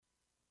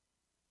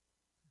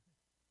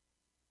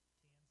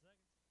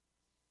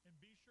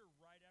sure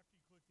right after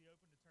you click the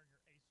open to turn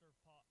your Acer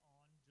pot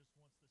on just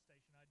once the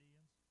station ID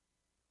ends?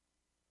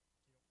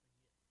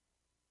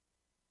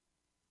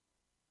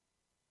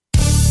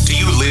 Do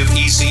you live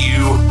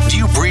ECU? Do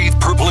you breathe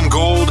purple and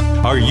gold?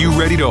 Are you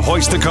ready to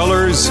hoist the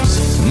colors?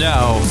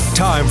 Now,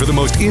 time for the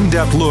most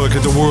in-depth look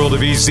at the world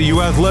of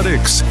ECU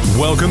athletics.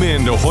 Welcome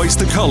in to Hoist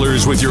the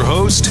Colors with your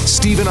host,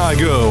 Stephen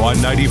Igo on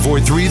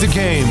 94.3 The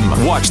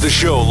Game. Watch the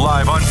show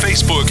live on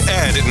Facebook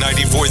and at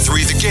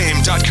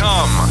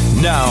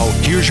 943thegame.com. Now,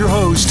 here's your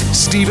host,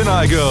 Stephen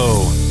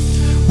Igo.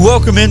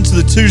 Welcome into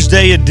the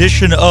Tuesday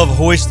edition of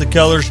Hoist the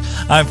Colors.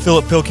 I'm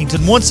Philip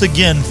Pilkington, once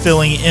again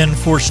filling in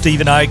for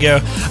Stephen Igo.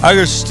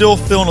 Igo's still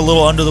feeling a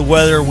little under the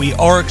weather. We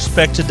are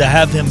expected to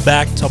have him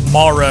back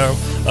tomorrow.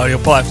 You'll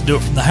probably have to do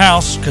it from the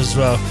house because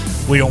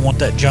we don't want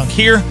that junk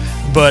here,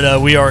 but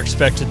we are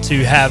expected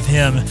to have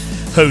him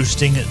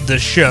hosting the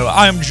show.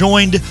 I am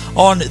joined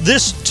on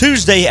this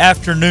Tuesday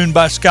afternoon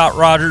by Scott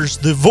Rogers,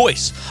 the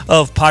voice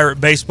of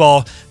Pirate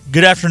Baseball.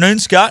 Good afternoon,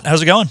 Scott.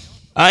 How's it going?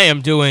 I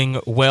am doing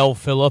well,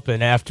 Philip,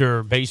 and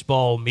after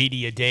Baseball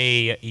Media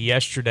Day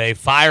yesterday,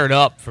 fired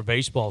up for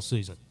baseball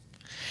season.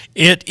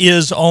 It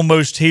is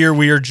almost here.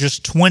 We are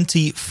just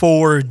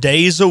 24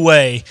 days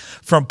away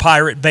from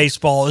Pirate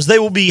Baseball as they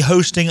will be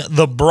hosting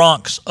the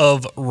Bronx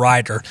of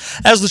Ryder.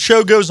 As the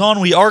show goes on,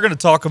 we are going to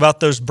talk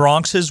about those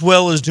Bronx as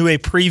well as do a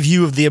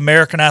preview of the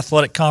American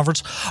Athletic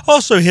Conference.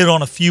 Also hit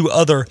on a few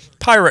other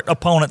Pirate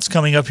opponents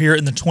coming up here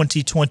in the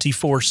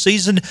 2024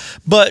 season.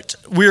 But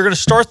we're going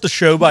to start the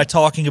show by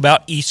talking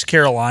about East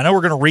Carolina.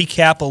 We're going to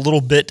recap a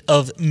little bit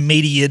of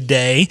Media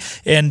Day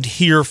and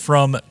hear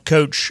from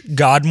Coach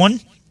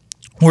Godwin.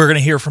 We're going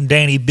to hear from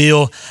Danny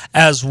Beal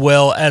as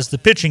well as the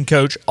pitching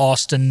coach,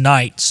 Austin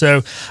Knight.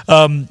 So,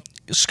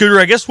 Scooter,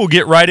 I guess we'll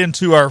get right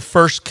into our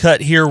first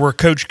cut here where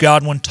Coach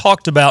Godwin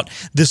talked about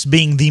this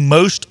being the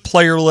most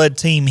player-led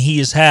team he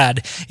has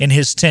had in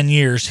his 10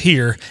 years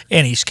here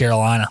in East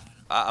Carolina.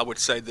 I would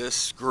say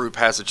this group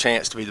has a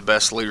chance to be the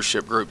best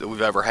leadership group that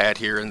we've ever had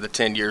here in the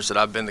 10 years that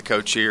I've been the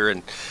coach here.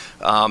 And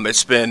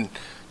it's been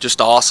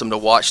just awesome to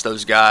watch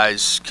those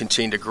guys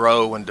continue to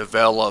grow and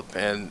develop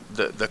and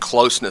the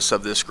closeness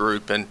of this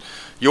group. And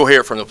you'll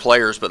hear from the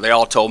players, but they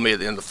all told me at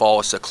the end of the fall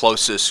it's the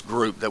closest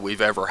group that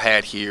we've ever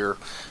had here.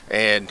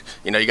 And,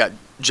 you know, you got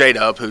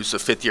J-Dub, who's a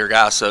fifth-year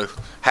guy, so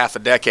half a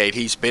decade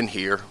he's been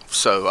here.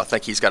 So I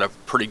think he's got a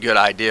pretty good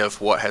idea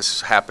of what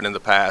has happened in the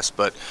past.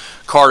 But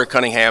Carter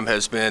Cunningham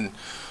has been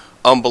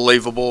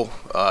unbelievable.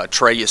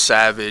 Treya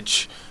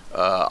Savage,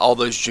 all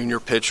those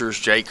junior pitchers,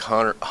 Jake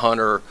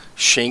Hunter,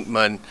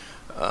 Shinkman.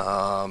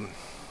 I'm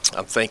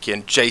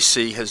thinking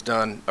JC has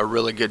done a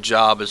really good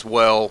job as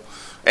well.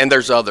 And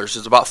there's others.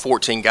 There's about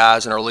 14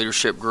 guys in our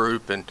leadership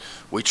group, and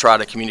we try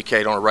to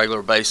communicate on a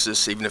regular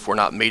basis, even if we're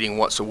not meeting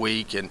once a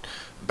week, and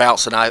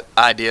bouncing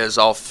ideas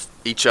off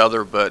each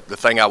other. But the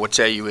thing I would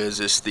tell you is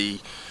it's the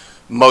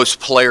most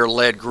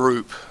player-led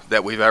group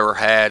that we've ever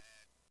had.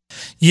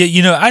 Yeah,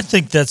 you know, I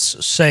think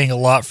that's saying a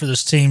lot for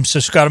this team. So,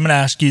 Scott, I'm going to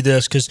ask you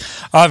this because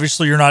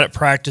obviously you're not at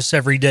practice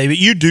every day, but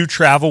you do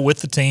travel with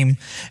the team,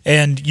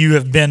 and you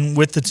have been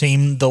with the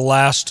team the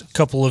last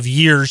couple of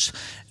years.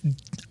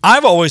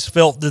 I've always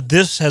felt that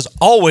this has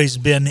always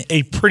been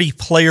a pretty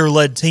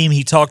player-led team.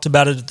 He talked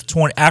about it at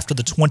after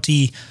the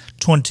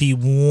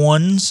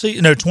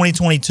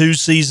 2022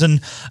 season,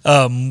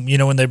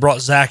 when they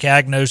brought Zach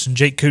Agnos and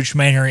Jake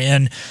Kuchmaner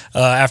in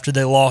after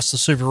they lost the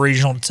Super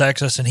Regional to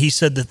Texas, and he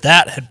said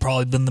that had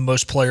probably been the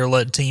most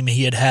player-led team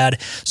he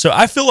had. So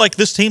I feel like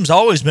this team's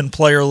always been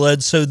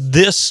player-led, so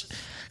this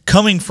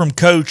coming from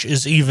Coach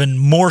is even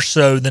more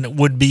so than it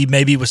would be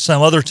maybe with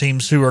some other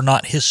teams who are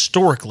not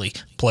historically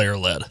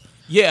player-led.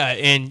 Yeah,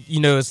 and,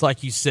 it's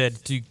like you said,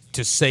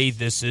 to say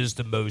this is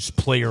the most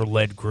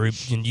player-led group,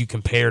 and you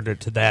compared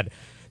it to that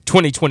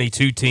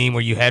 2022 team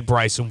where you had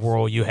Bryson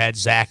Worrell, you had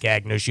Zach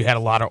Agnos, you had a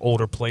lot of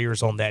older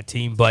players on that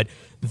team, but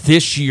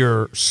this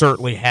year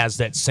certainly has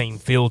that same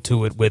feel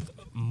to it with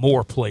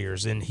more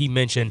players. And he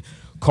mentioned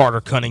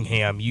Carter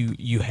Cunningham.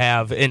 You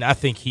have, and I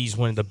think he's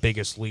one of the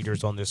biggest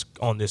leaders on this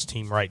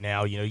team right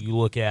now. You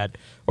look at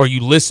or you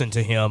listen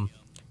to him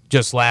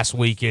just last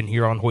weekend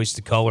here on Hoist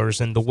the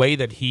Colors, and the way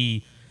that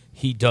he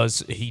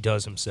does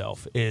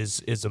himself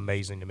is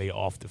amazing to me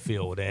off the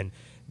field. And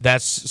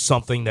that's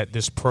something that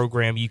this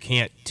program you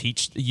can't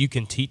teach. You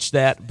can teach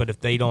that, but if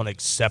they don't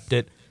accept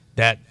it,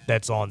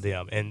 that's on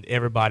them. And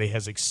everybody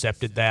has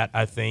accepted that,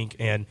 I think,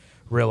 and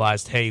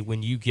realized, hey,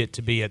 when you get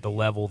to be at the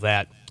level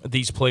that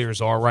these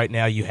players are right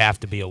now, you have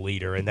to be a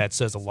leader, and that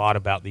says a lot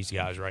about these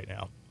guys right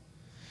now.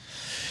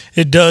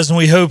 It does, and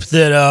we hope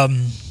that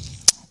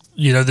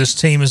this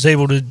team is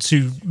able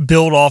to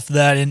build off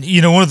that. And,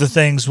 one of the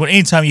things,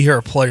 anytime you hear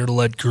a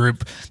player-led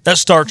group, that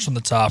starts from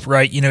the top,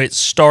 right? It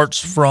starts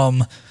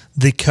from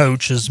the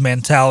coach's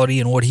mentality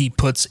and what he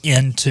puts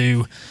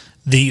into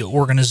the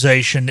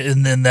organization,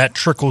 and then that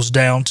trickles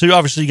down to,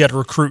 obviously, you got to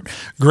recruit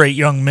great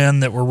young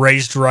men that were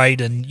raised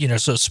right, and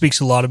so it speaks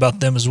a lot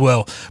about them as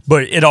well.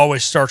 But it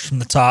always starts from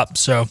the top.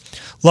 So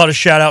a lot of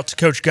shout out to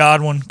Coach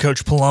Godwin,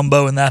 Coach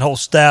Palumbo, and that whole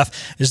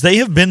staff, as they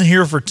have been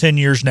here for 10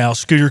 years now.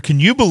 Scooter, can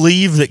you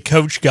believe that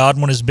Coach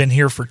Godwin has been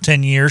here for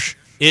 10 years?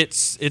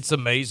 It's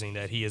amazing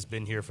that he has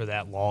been here for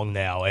that long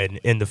now,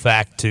 and the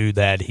fact too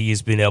that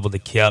he's been able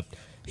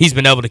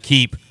to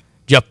keep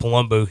Jeff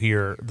Palumbo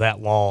here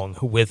that long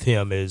with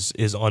him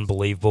is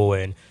unbelievable.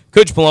 And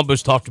Coach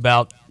Palumbo's talked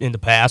about in the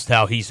past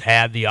how he's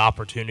had the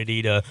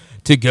opportunity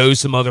to go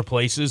some other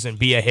places and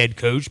be a head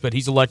coach, but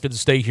he's elected to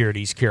stay here at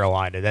East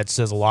Carolina. That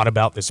says a lot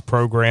about this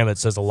program. It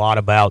says a lot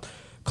about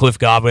Cliff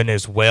Godwin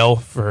as well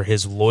for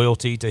his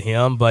loyalty to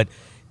him. But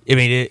I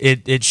mean,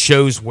 it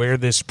shows where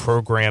this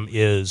program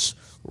is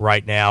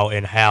right now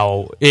and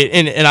how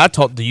and I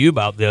talked to you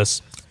about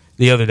this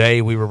the other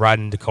day. We were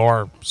riding in the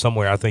car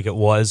somewhere, I think it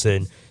was,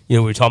 and we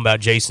were talking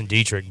about Jason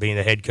Dietrich being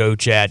the head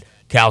coach at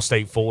Cal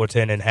State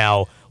Fullerton, and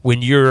how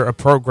when you're a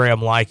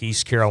program like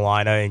East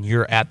Carolina and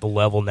you're at the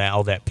level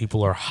now that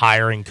people are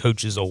hiring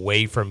coaches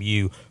away from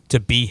you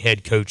to be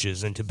head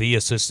coaches and to be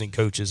assistant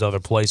coaches other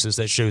places,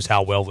 that shows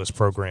how well this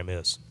program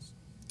is.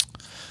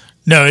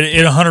 No, it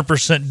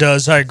 100%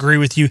 does. I agree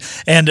with you.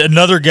 And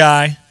another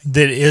guy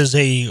that is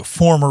a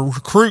former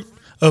recruit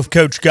of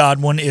Coach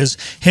Godwin is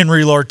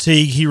Henry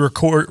Lartigue. He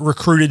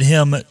recruited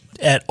him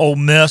at Ole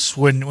Miss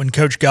when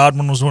Coach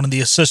Godwin was one of the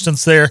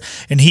assistants there,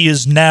 and he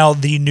is now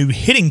the new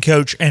hitting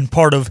coach and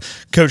part of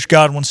Coach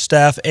Godwin's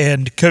staff.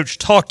 And Coach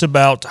talked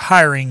about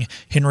hiring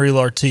Henry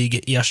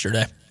Lartigue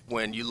yesterday.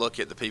 When you look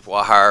at the people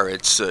I hire,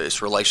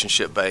 it's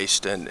relationship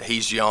based, and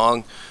he's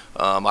young.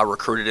 I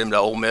recruited him to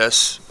Ole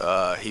Miss.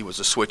 He was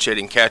a switch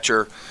hitting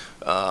catcher.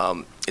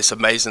 It's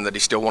amazing that he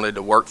still wanted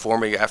to work for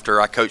me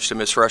after I coached him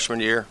his freshman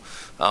year.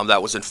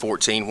 That was in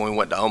 2014 when we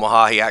went to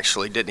Omaha. He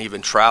actually didn't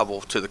even travel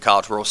to the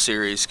College World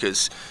Series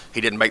because he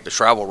didn't make the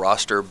travel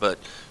roster. But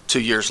 2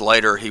 years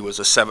later, he was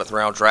a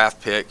 7th-round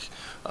draft pick,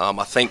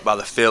 I think by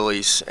the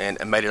Phillies, and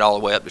made it all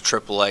the way up to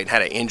AAA and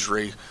had an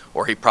injury,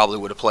 or he probably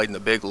would have played in the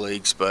big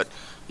leagues. But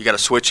you got a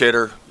switch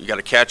hitter, you got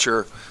a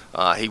catcher.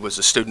 He was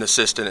a student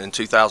assistant in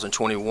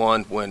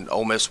 2021 when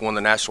Ole Miss won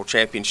the national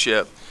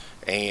championship,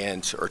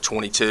 or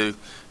 22,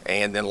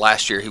 and then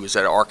last year he was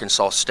at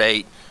Arkansas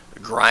State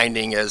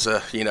grinding as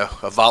a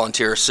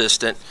volunteer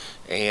assistant.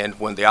 And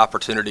when the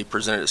opportunity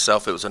presented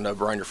itself, it was a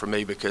no-brainer for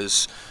me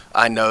because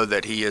I know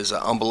that he is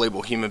an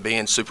unbelievable human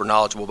being, super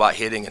knowledgeable about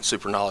hitting and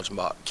super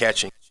knowledgeable about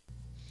catching.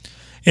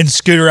 And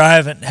Scooter, I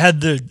haven't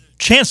had the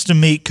chance to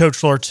meet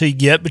Coach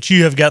Lartigue yet, but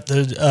you have got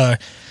the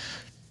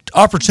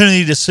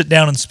opportunity to sit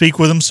down and speak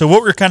with him. So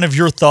what were kind of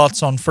your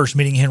thoughts on first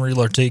meeting Henry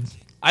Lartigue?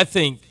 I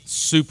think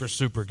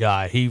super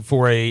guy. He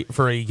for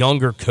a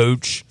younger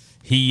coach,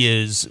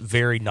 he is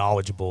very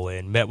knowledgeable,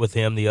 and met with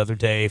him the other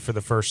day for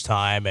the first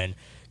time and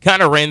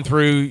kind of ran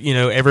through,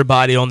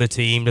 everybody on the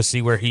team to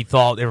see where he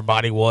thought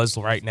everybody was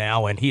right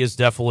now, and he has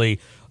definitely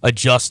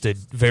adjusted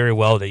very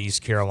well to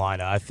East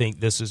Carolina. I think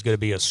this is going to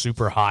be a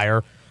super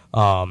hire.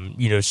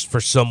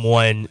 For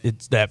someone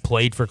that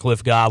played for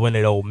Cliff Godwin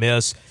at Ole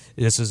Miss,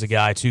 this is a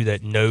guy, too,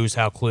 that knows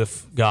how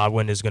Cliff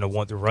Godwin is going to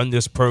want to run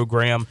this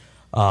program.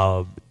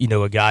 A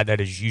guy that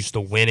is used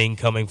to winning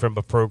coming from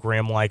a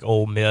program like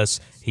Ole Miss.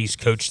 He's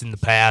coached in the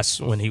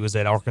past when he was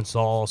at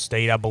Arkansas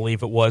State, I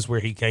believe it was, where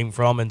he came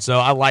from. And so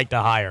I like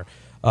to hire.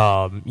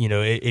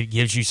 It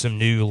gives you some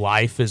new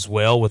life as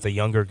well with a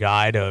younger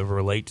guy to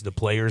relate to the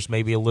players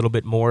maybe a little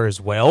bit more as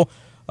well.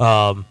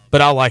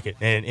 But I like it.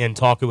 And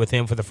talking with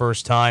him for the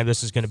first time,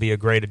 this is going to be a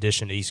great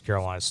addition to East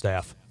Carolina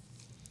staff.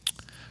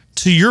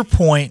 To your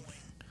point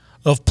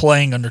of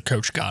playing under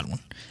Coach Godwin,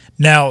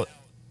 now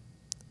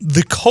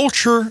the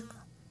culture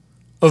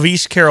of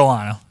East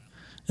Carolina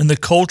and the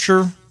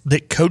culture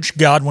that Coach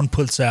Godwin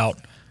puts out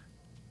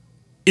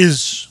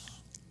is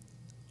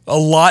a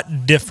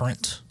lot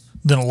different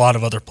than a lot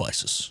of other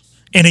places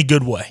in a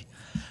good way.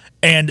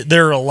 And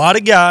there are a lot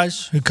of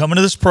guys who come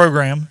into this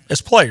program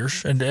as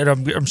players, and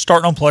I'm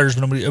starting on players,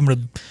 but I'm going to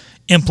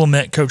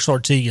implement Coach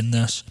Lartigue in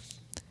this,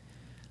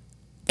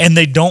 and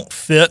they don't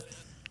fit.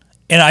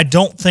 And I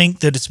don't think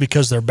that it's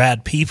because they're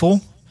bad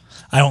people.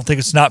 I don't think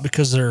it's not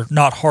because they're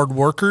not hard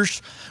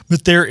workers,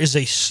 but there is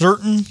a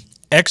certain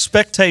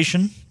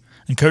expectation,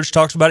 and Coach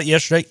talks about it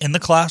yesterday, in the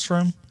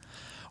classroom,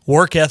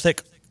 work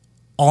ethic,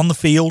 on the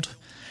field,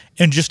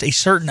 and just a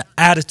certain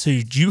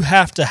attitude you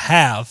have to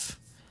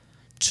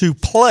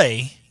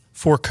play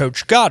for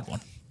Coach Godwin.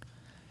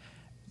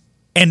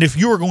 And if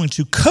you are going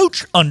to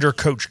coach under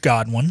Coach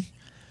Godwin,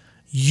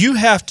 you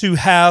have to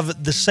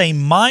have the same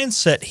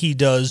mindset he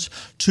does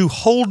to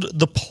hold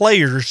the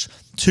players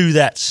to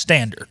that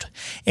standard.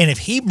 And if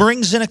he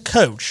brings in a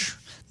coach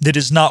that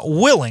is not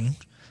willing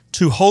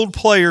to hold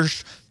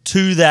players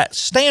to that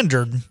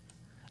standard,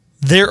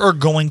 there are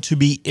going to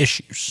be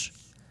issues.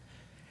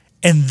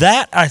 And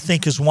that, I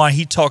think, is why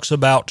he talks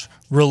about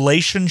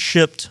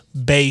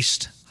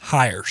relationship-based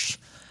hires.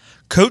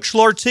 Coach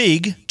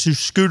Lartigue, to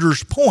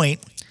Scooter's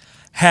point,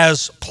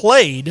 has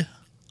played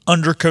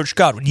under Coach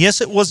Godwin.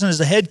 Yes, it wasn't as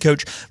a head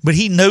coach, but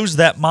he knows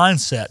that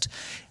mindset.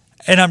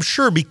 And I'm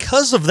sure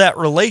because of that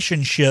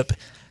relationship,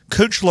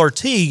 Coach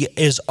Lartigue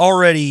is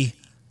already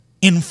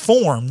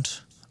informed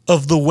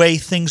of the way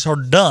things are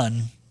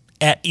done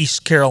at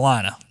East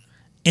Carolina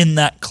in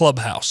that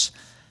clubhouse.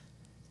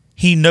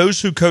 He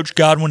knows who Coach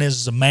Godwin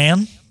is as a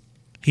man.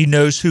 He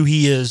knows who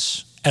he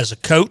is as a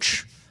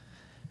coach.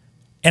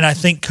 And I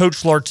think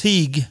Coach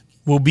Lartigue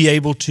will be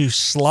able to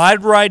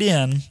slide right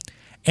in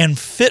and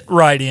fit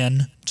right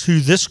in to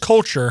this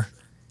culture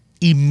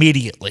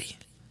immediately.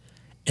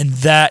 And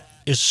that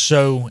is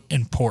so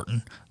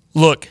important.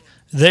 Look,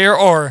 there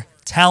are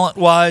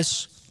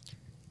talent-wise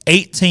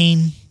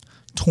 18,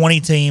 20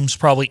 teams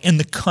probably in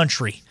the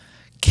country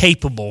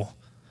capable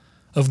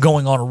of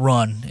going on a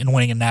run and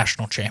winning a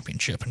national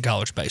championship in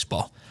college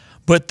baseball.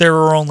 But there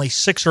are only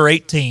 6 or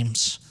 8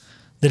 teams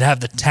that have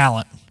the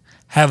talent,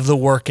 have the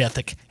work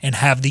ethic, and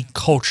have the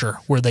culture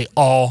where they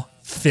all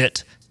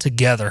fit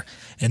together.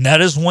 And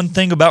that is one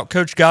thing about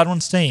Coach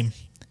Godwin's team.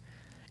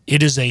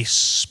 It is a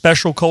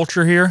special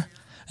culture here,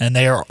 and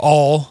they are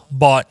all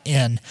bought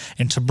in.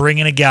 And to bring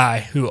in a guy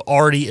who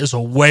already is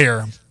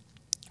aware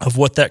of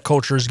what that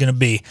culture is going to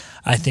be,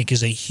 I think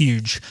is a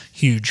huge,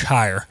 huge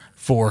hire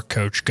for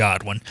Coach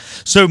Godwin.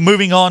 So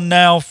moving on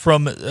now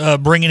from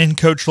bringing in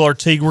Coach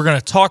Lartigue, we're going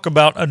to talk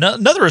about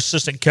another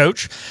assistant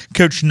coach,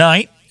 Coach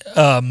Knight.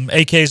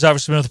 AK has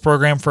obviously been with the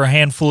program for a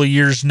handful of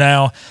years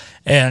now,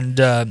 and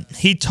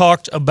he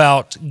talked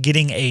about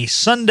getting a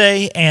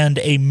Sunday and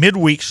a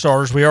midweek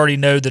starters. We already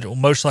know that it will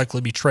most likely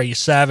be Trey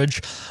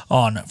Savage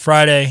on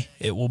Friday.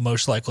 It will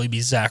most likely be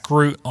Zach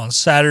Root on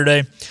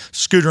Saturday.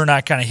 Scooter and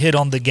I kind of hit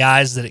on the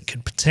guys that it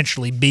could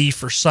potentially be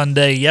for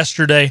Sunday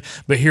yesterday,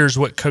 but here's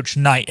what Coach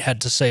Knight had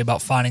to say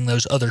about finding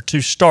those other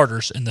 2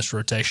 starters in this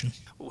rotation.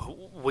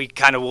 We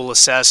kind of will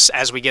assess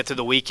as we get through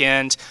the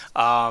weekend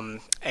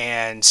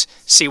and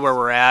see where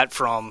we're at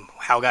from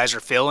how guys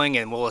are feeling,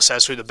 and we'll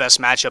assess who the best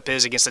matchup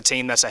is against the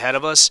team that's ahead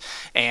of us,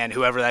 and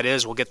whoever that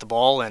is, we'll get the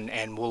ball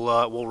and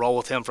we'll roll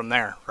with him from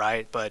there,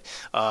 right? But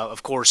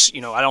of course,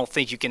 I don't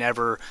think you can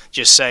ever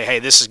just say, hey,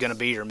 this is going to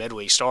be your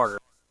midweek starter.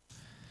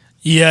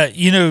 Yeah,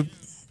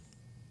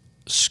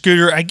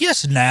 Scooter, I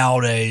guess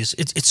nowadays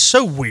it's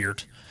so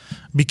weird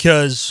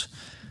because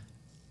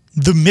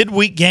the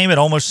midweek game, it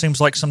almost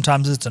seems like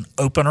sometimes it's an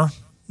opener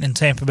in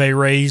Tampa Bay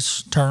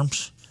Rays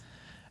terms.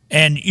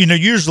 And,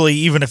 usually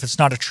even if it's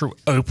not a true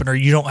opener,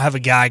 you don't have a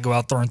guy go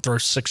out there and throw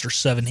 6 or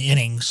 7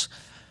 innings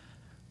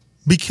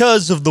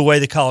because of the way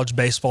the college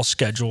baseball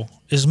schedule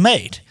is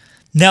made.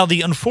 Now,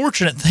 the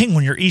unfortunate thing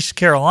when you're East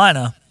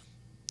Carolina,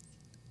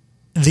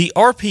 the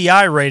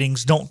RPI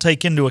ratings don't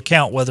take into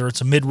account whether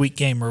it's a midweek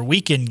game or a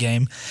weekend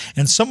game.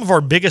 And some of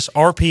our biggest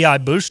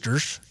RPI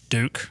boosters,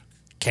 Duke,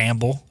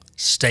 Campbell,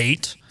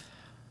 State,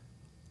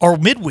 are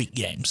midweek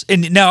games.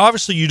 And now,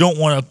 obviously, you don't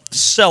want to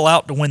sell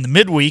out to win the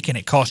midweek and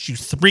it costs you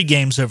 3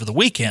 games over the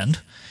weekend.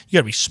 You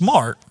got to be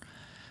smart.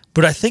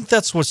 But I think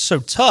that's what's so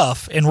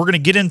tough, and we're going to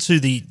get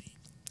into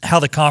how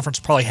the conference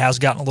probably has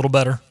gotten a little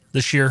better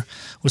this year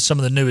with some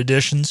of the new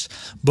additions.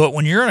 But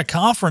when you're in a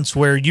conference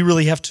where you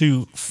really have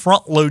to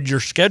front-load your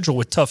schedule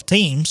with tough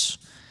teams,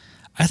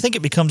 I think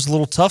it becomes a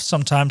little tough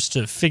sometimes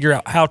to figure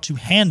out how to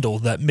handle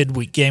that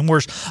midweek game,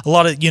 whereas a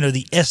lot of,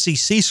 the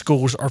SEC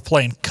schools are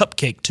playing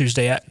cupcake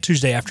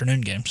Tuesday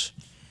afternoon games.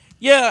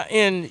 Yeah,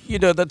 and,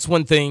 that's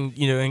one thing,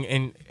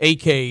 and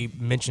AK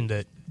mentioned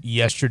it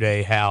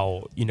yesterday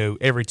how,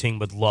 every team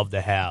would love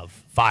to have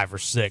 5 or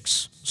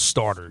 6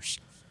 starters,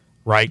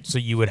 right? So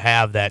you would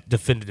have that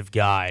definitive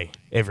guy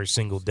every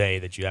single day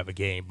that you have a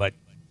game, but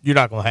you're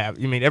not going to have –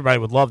 everybody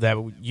would love that,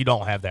 but you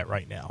don't have that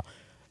right now.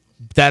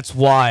 That's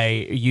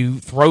why you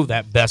throw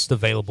that best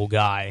available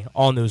guy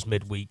on those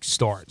midweek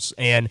starts.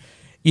 And,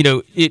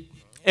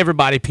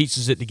 everybody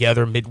pieces it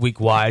together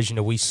midweek-wise.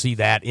 We see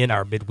that in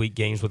our midweek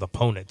games with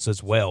opponents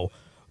as well.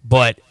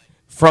 But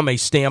from a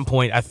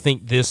standpoint, I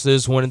think this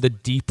is one of the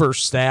deeper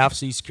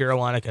staffs East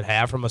Carolina could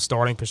have from a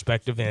starting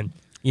perspective. And,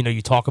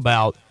 you talk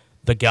about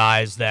the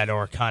guys that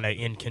are kind of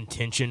in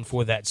contention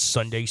for that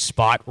Sunday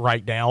spot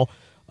right now.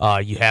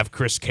 You have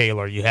Chris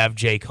Kaler, you have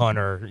Jake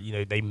Hunter.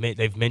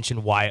 They've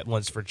mentioned Wyatt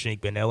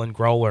Lunsford-Chink, and Ellen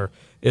Groller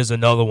is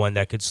another one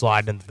that could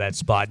slide into that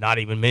spot. Not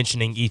even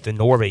mentioning Ethan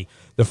Norby,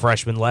 the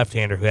freshman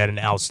left-hander who had an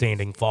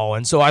outstanding fall.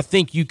 And so I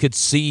think you could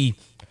see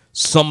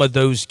some of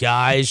those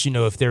guys.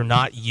 If they're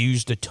not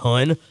used a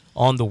ton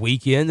on the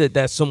weekend,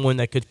 that's someone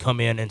that could come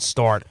in and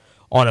start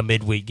on a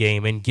midweek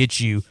game and get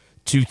you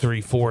 2,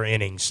 3, 4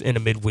 innings in a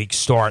midweek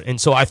start.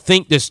 And so I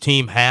think this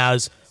team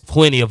has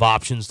plenty of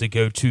options to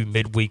go to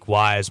midweek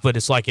wise, but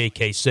it's like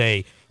AK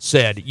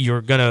said,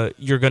 you're gonna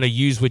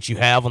use what you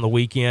have on the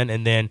weekend,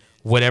 and then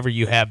whatever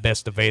you have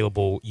best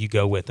available, you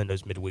go with in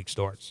those midweek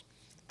starts.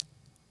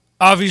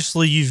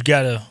 Obviously, you've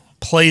got to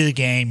play the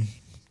game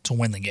to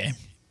win the game.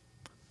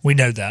 We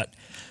know that.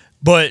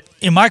 But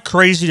am I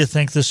crazy to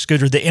think this,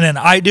 Scooter, that in an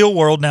ideal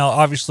world, now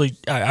obviously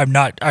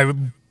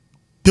I'm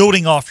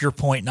building off your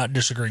point, not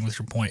disagreeing with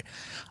your point.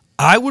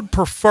 I would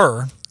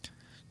prefer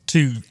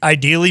to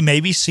ideally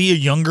maybe see a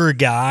younger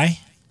guy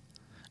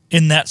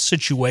in that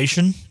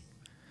situation,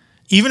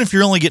 even if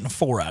you're only getting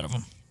 4 out of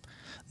him.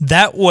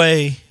 That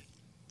way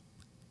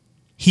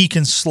he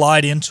can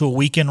slide into a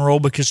weekend role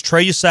because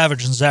Trey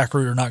Savage and Zach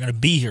Root are not going to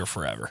be here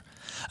forever.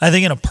 I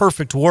think in a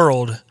perfect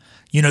world,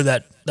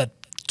 that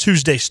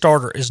Tuesday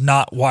starter is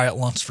not Wyatt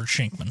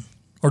Lunsford-Shinkman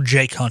or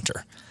Jake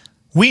Hunter.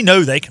 We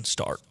know they can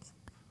start.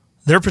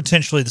 They're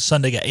potentially the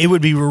Sunday guy. It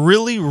would be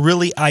really,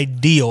 really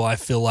ideal, I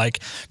feel like,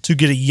 to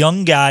get a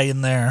young guy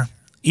in there,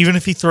 even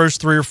if he throws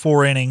 3 or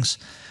 4 innings,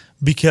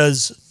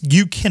 because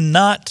you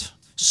cannot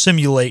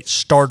simulate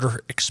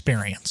starter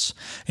experience.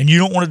 And you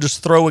don't want to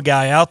just throw a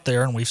guy out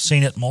there, and we've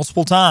seen it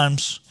multiple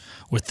times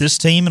with this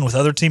team and with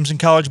other teams in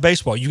college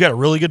baseball. You got a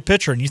really good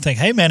pitcher, and you think,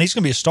 hey, man, he's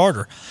going to be a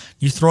starter.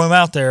 You throw him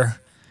out there,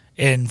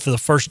 and for the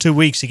first 2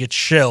 weeks he gets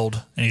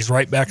shelled, and he's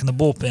right back in the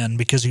bullpen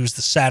because he was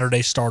the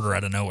Saturday starter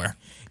out of nowhere.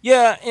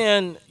 Yeah,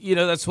 and,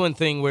 that's one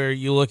thing where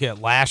you look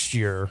at last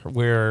year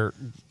where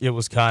it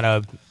was kind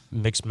of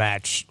mixed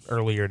match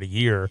earlier in the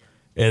year.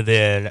 And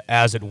then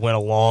as it went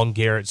along,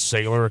 Garrett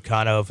Saylor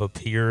kind of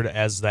appeared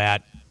as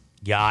that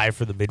guy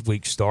for the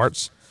midweek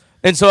starts.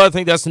 And so I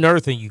think that's another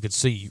thing you could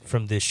see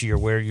from this year,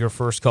 where your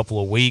first couple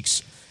of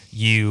weeks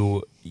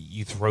you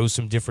throw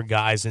some different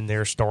guys in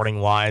there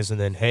starting-wise,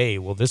 and then, hey,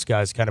 well, this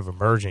guy's kind of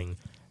emerging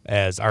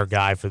as our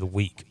guy for the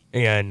week.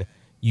 And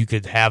you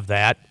could have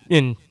that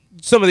in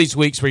some of these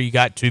weeks where you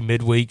got 2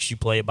 midweeks, you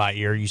play it by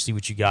ear, you see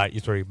what you got, you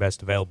throw your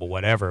best available,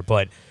 whatever.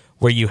 But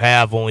where you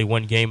have only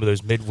one game of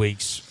those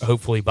midweeks,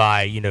 hopefully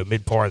by,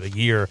 mid-part of the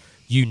year,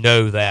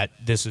 that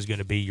this is going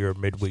to be your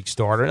midweek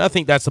starter. And I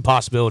think that's a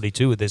possibility,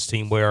 too, with this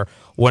team, where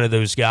one of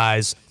those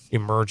guys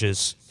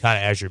emerges kind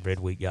of as your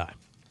midweek guy.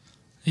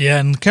 Yeah,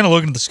 and kind of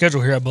looking at the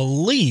schedule here, I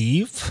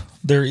believe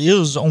there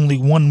is only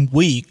 1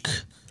 week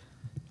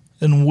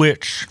in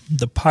which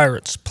the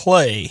Pirates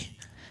play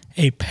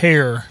a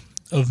pair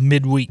of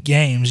midweek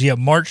games. Yeah,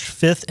 March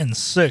 5th and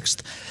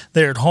 6th.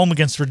 They're at home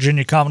against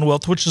Virginia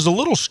Commonwealth, which is a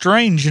little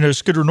strange.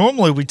 Scooter,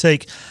 normally we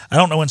take, I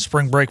don't know when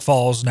spring break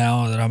falls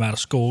now that I'm out of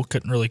school.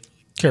 Couldn't really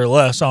care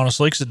less,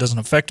 honestly, because it doesn't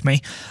affect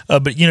me.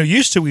 But,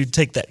 used to we'd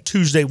take that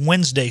Tuesday,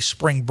 Wednesday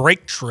spring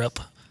break trip.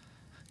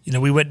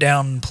 We went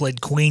down and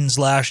played Queens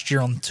last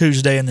year on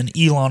Tuesday and then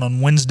Elon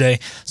on Wednesday.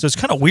 So it's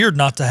kind of weird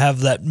not to have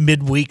that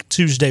midweek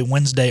Tuesday,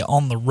 Wednesday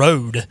on the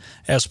road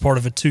as part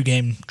of a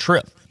 2-game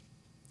trip.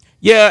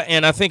 Yeah,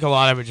 and I think a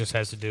lot of it just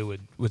has to do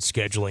with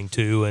scheduling,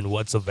 too, and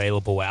what's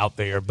available out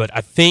there. But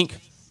I think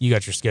you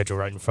got your schedule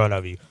right in front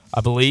of you.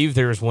 I believe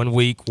there's 1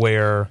 week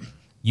where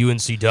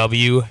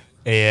UNCW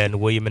and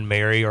William &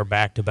 Mary are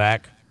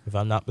back-to-back, if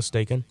I'm not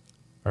mistaken.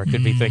 Or I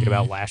could be thinking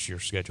about last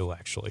year's schedule,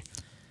 actually.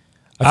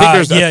 I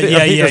think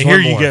there's Here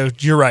one you more. go.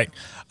 You're right.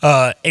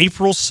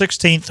 April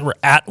 16th, we're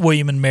at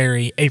William &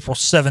 Mary. April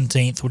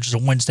 17th, which is a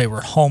Wednesday, we're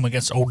home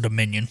against Old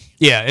Dominion.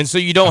 Yeah, and so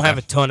you don't have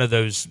a ton of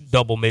those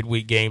double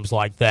midweek games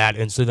like that,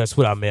 and so that's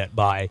what I meant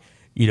by,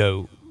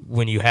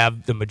 when you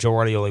have the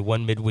majority only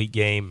 1 midweek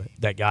game,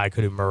 that guy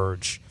could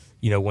emerge,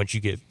 once you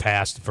get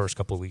past the first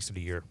couple of weeks of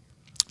the year.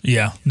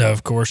 Yeah, no,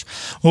 of course.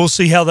 We'll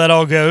see how that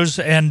all goes.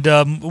 And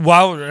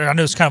while I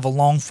know it's kind of a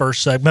long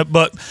first segment,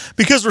 but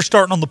because we're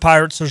starting on the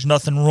Pirates, there's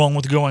nothing wrong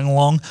with going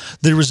along.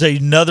 There was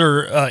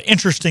another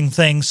interesting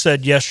thing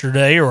said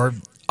yesterday, or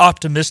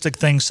optimistic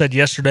thing said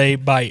yesterday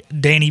by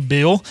Danny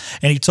Beal,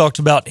 and he talked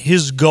about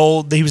his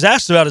goal. He was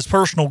asked about his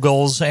personal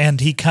goals, and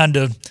he kind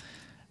of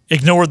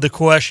ignored the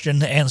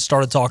question and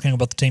started talking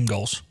about the team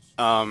goals.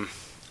 I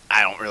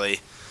don't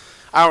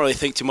really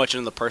think too much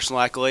into the personal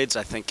accolades.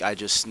 I think I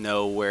just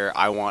know where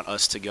I want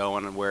us to go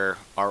and where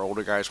our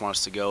older guys want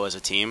us to go as a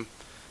team.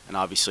 And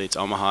obviously it's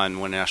Omaha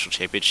and win a national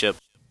championship.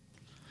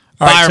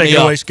 All right, take it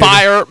away, Scooter.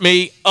 Fire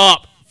me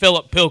up,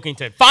 Philip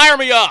Pilkington. Fire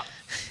me up.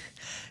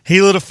 He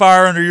lit a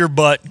fire under your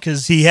butt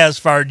because he has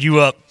fired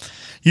you up.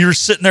 You were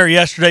sitting there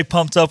yesterday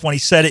pumped up when he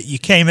said it. You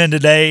came in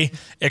today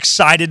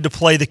excited to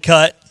play the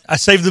cut. I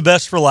saved the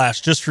best for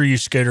last just for you,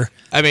 Scooter.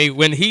 I mean,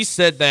 when he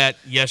said that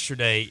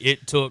yesterday,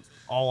 it took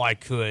all I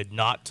could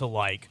not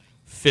to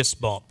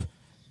fist bump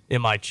in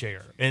my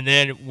chair. And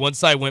then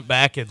once I went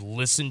back and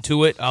listened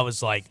to it, I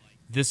was like,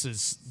 this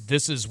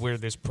is where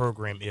this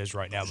program is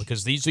right now,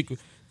 because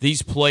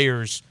these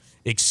players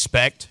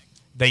expect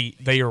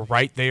they are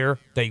right there.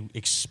 They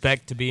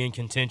expect to be in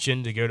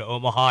contention to go to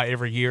Omaha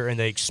every year, and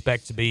they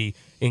expect to be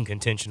in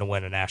contention to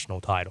win a national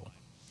title.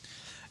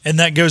 And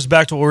that goes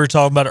back to what we were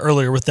talking about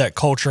earlier with that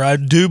culture. I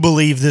do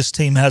believe this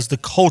team has the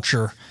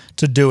culture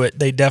to do it.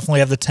 They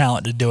definitely have the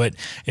talent to do it.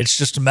 It's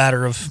just a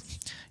matter of,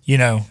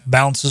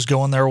 bounces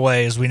going their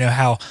way, as we know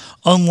how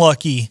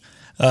unlucky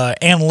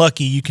and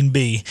lucky you can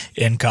be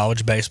in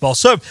college baseball.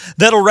 So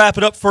that'll wrap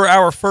it up for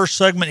our first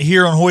segment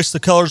here on Hoist the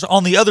Colors.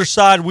 On the other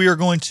side, we are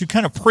going to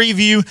kind of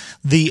preview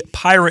the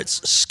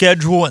Pirates'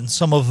 schedule and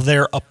some of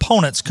their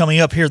opponents coming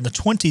up here in the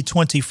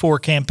 2024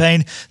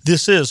 campaign.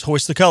 This is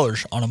Hoist the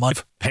Colors on a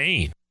Monday.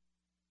 Pain.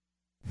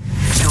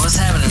 Hey, what's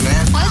happening,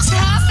 man? What's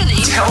happening?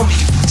 Tell me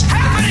what's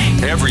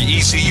happening. Every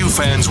ECU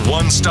fan's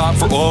one stop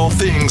for all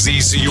things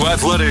ECU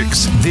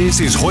athletics.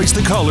 This is Hoist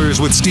the Colors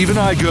with Stephen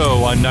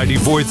Igo on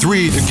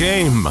 94.3 The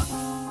Game.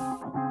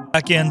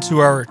 Back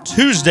into our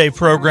Tuesday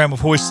program of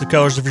Hoist the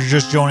Colors. If you're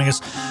just joining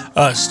us,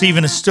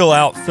 Stephen is still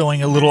out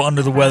feeling a little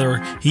under the weather.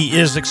 He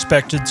is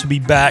expected to be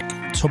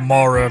back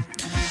tomorrow.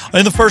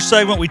 In the first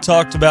segment, we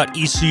talked about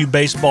ECU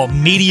Baseball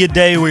Media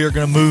Day. We are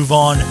going to move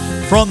on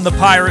from the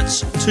Pirates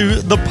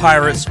to the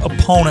Pirates'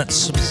 opponents,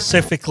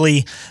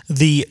 specifically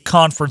the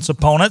conference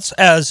opponents,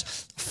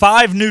 as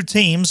 5 new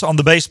teams on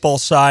the baseball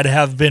side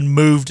have been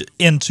moved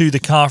into the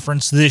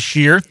conference this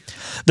year.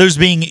 Those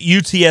being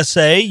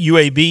UTSA,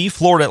 UAB,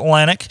 Florida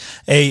Atlantic,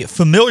 a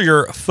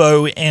familiar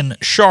foe in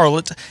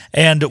Charlotte,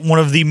 and one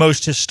of the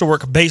most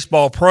historic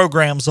baseball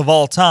programs of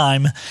all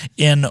time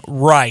in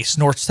Rice.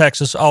 North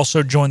Texas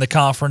also joined the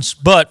conference,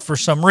 but for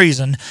some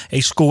reason,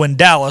 a school in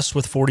Dallas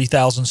with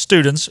 40,000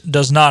 students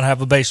does not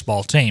have a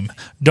baseball team.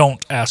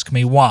 Don't ask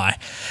me why.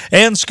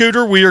 And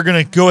Scooter, we are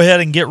going to go ahead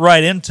and get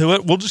right into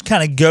it. We'll just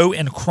kind of go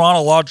in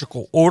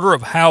chronological order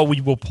of how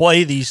we will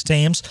play these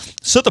teams.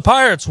 So the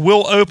Pirates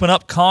will open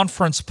up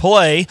conference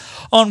play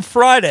on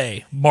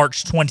Friday,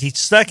 March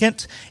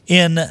 22nd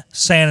in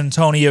San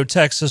Antonio,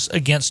 Texas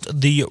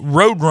against the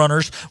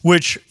Roadrunners,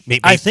 which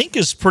I think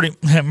is pretty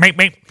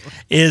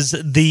is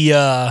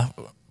the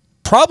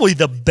probably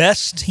the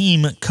best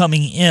team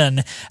coming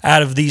in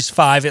out of these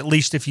 5, at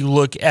least if you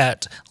look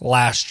at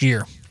last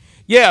year.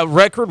 Yeah,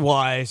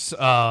 record-wise,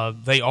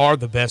 they are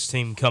the best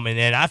team coming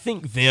in. I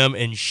think them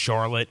and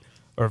Charlotte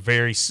are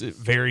very,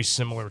 very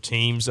similar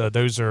teams.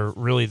 Those are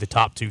really the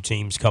top 2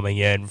 teams coming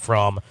in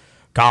from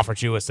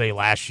Conference USA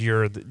last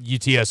year. The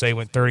UTSA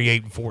went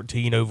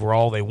 38-14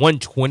 overall. They won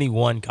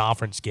 21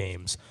 conference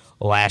games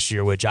last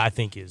year, which I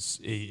think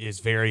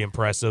is very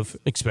impressive,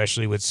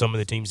 especially with some of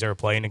the teams that are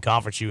playing in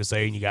Conference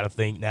USA. And you got to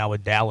think now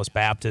with Dallas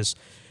Baptist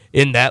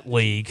in that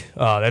league,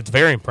 that's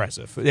very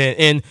impressive.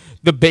 And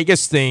the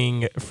biggest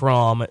thing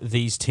from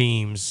these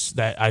teams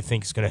that I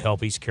think is going to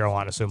help East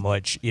Carolina so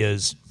much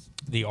is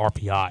the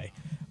RPI.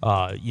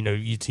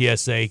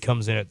 UTSA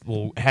comes in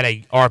had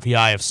a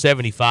RPI of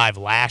 75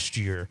 last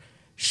year.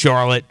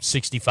 Charlotte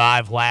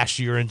 65 last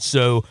year, and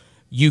so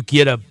you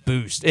get a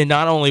boost. And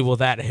not only will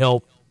that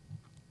help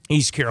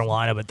East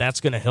Carolina, but that's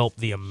going to help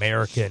the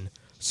American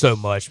so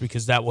much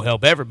because that will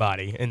help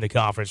everybody in the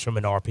conference from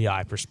an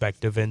RPI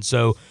perspective. And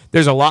so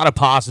there's a lot of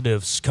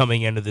positives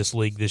coming into this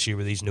league this year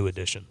with these new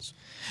additions.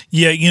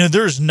 Yeah,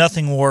 there's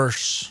nothing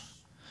worse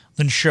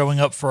than showing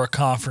up for a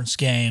conference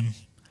game,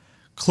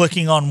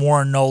 clicking on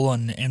Warren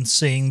Nolan, and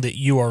seeing that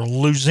you are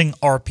losing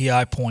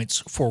RPI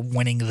points for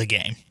winning the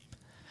game.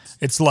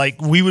 It's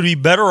like we would be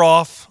better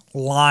off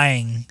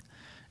lying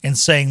and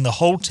saying the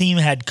whole team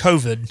had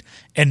COVID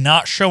and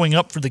not showing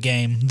up for the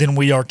game than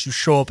we are to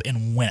show up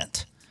and win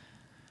it.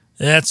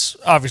 That's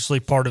obviously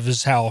part of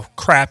is how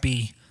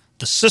crappy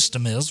the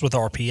system is with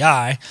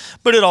RPI,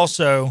 but it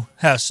also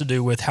has to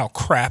do with how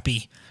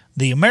crappy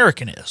the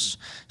American is.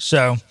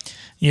 So,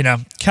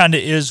 kind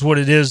of is what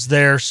it is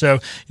there. So,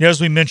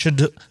 as we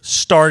mentioned,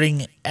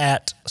 starting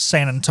at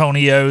San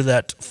Antonio,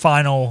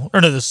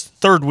 this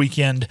third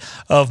weekend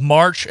of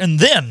March, and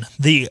then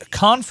the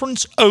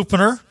conference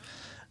opener,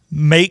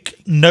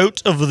 make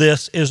note of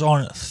this, is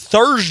on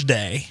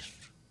Thursday,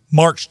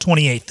 March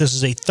 28th. This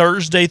is a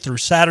Thursday through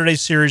Saturday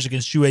series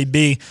against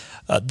UAB,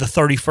 the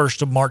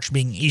 31st of March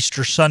being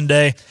Easter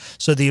Sunday.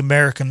 So the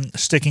American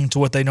sticking to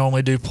what they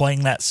normally do,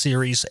 playing that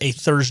series a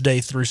Thursday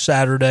through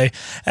Saturday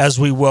as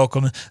we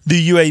welcome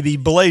the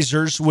UAB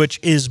Blazers, which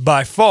is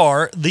by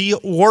far the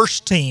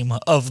worst team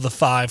of the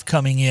 5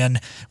 coming in,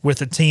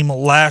 with a team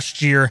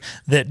last year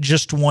that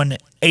just won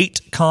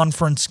 8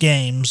 conference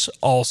games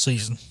all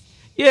season.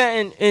 Yeah,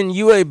 and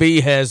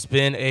UAB has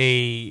been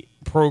a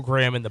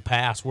program in the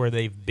past where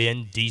they've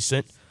been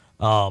decent.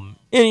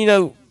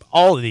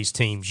 All of these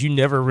teams, you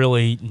never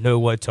really know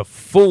what to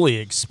fully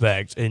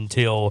expect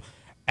until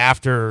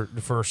after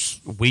the first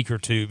week or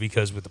two,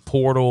 because with the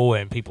portal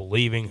and people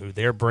leaving who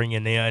they're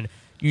bringing in,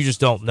 you just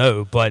don't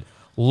know. But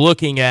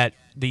looking at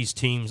these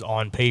teams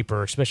on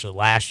paper, especially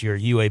last year,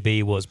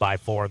 UAB was by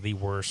far the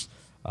worst,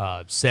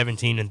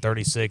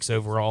 17-36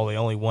 overall. They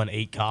only won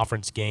 8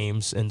 conference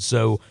games, and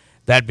so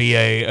that'd be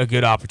a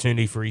good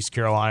opportunity for East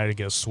Carolina to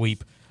get a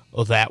sweep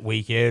of that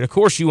weekend. Of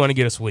course, you want to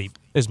get a sweep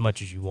as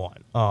much as you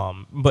want.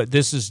 But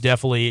this is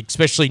definitely,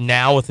 especially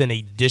now with an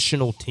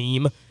additional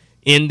team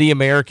in the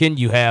American,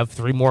 you have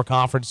 3 more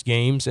conference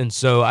games. And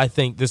so I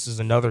think this is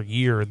another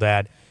year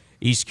that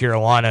East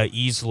Carolina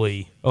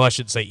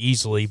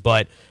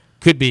but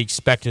could be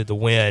expected to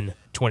win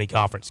 20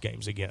 conference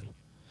games again.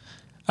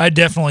 I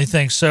definitely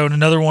think so. And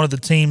another one of the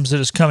teams that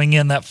is coming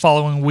in that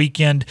following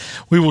weekend,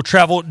 we will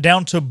travel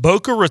down to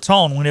Boca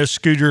Raton. We know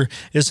Scooter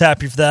is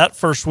happy for that.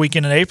 First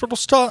weekend in April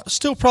will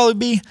still probably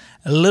be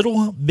a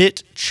little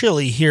bit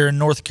chilly here in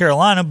North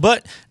Carolina,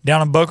 but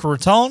down in Boca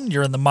Raton,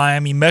 you're in the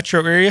Miami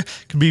metro area.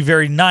 Could be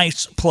very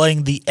nice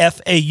playing the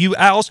FAU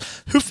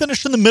Owls, who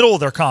finished in the middle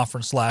of their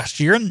conference last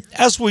year. And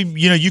as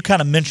you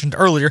kind of mentioned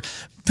earlier,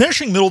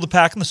 finishing middle of the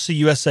pack in the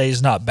CUSA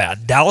is not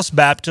bad. Dallas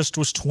Baptist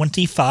was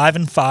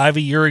 25-5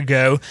 a year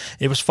ago.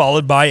 It was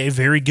followed by a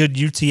very good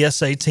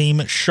UTSA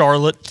team,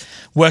 Charlotte,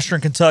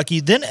 Western Kentucky,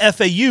 then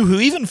FAU, who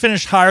even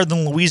finished higher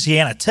than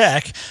Louisiana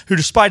Tech, who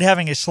despite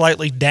having a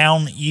slightly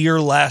down year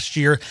last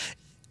year,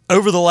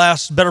 over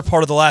the better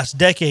part of the last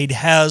decade,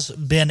 has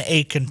been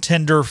a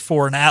contender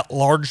for an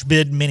at-large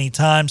bid many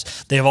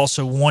times. They have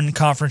also won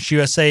Conference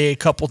USA a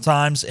couple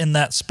times in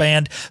that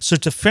span. So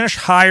to finish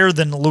higher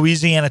than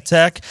Louisiana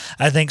Tech,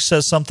 I think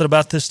says something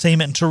about this team.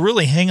 And to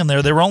really hang in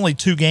there, they were only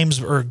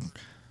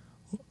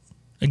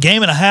a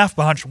game and a half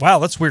behind. Wow,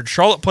 that's weird.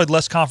 Charlotte played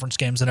less conference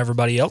games than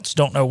everybody else.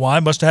 Don't know why.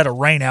 Must have had a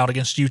rain out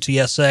against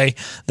UTSA.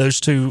 Those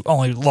two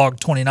only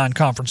logged 29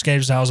 conference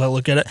games now as I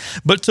look at it.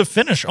 But to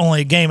finish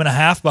only a game and a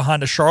half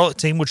behind a Charlotte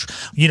team, which,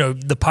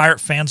 the Pirate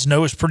fans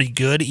know is pretty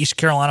good. East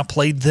Carolina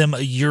played them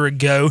a year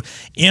ago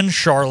in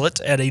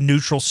Charlotte at a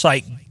neutral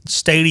site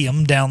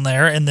stadium down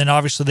there. And then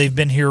obviously they've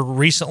been here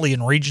recently in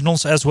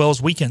regionals as well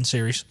as weekend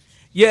series.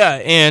 Yeah,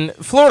 and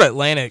Florida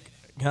Atlantic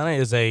kind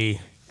of is a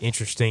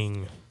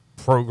interesting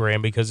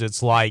program because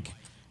it's like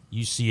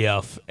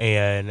UCF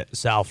and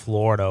South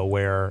Florida,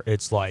 where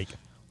it's like,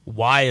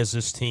 why is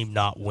this team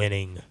not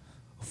winning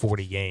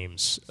 40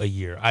 games a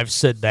year? I've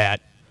said that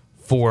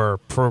for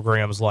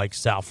programs like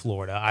South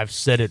Florida. I've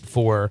said it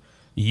for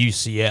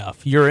UCF.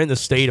 You're in the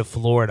state of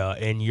Florida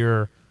and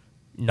you're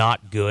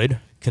not good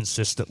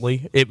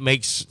consistently. It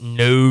makes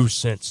no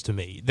sense to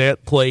me.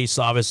 That place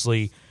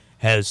obviously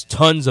has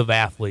tons of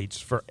athletes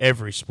for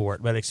every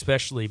sport, but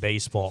especially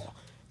baseball.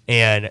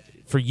 And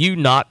for you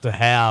not to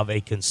have a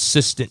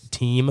consistent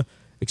team,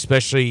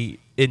 especially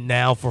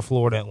now for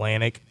Florida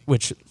Atlantic,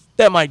 which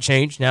that might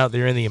change now that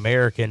they're in the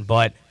American,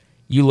 but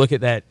you look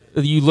at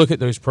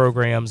those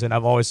programs, and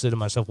I've always said to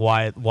myself,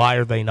 why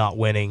are they not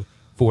winning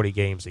 40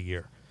 games a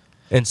year?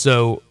 And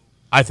so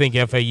I think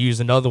FAU is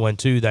another one,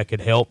 too, that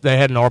could help. They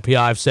had an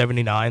RPI of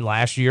 79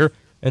 last year,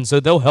 and so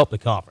they'll help the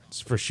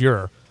conference for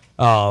sure.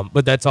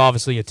 But that's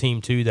obviously a team,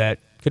 too, that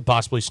could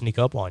possibly sneak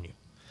up on you.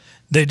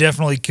 They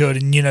definitely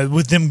could. And,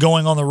 with them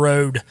going on the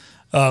road,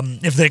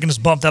 if they can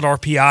just bump that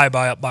RPI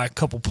by a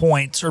couple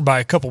points or by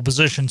a couple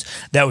positions,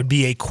 that would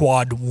be a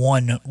quad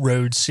one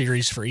road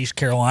series for East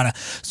Carolina.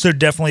 So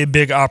definitely a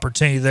big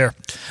opportunity there.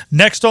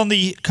 Next on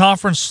the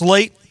conference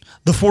slate,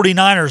 the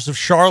 49ers of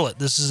Charlotte.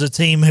 This is a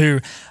team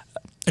who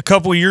a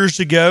couple of years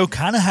ago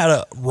kind of had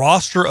a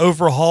roster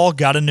overhaul,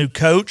 got a new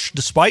coach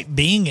despite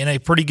being in a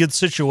pretty good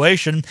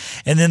situation,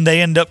 and then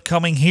they end up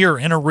coming here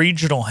in a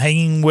regional,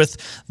 hanging with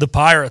the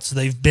Pirates.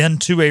 They've been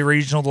to a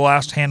regional the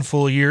last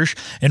handful of years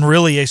and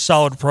really a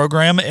solid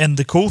program. And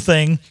the cool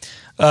thing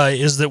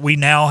is that we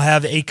now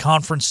have a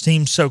conference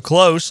team so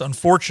close.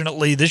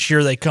 Unfortunately, this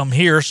year they come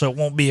here, so it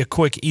won't be a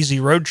quick, easy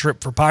road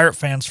trip for Pirate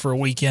fans for a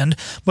weekend,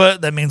 but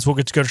that means we'll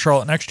get to go to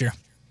Charlotte next year.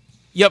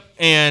 Yep,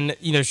 and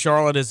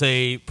Charlotte is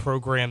a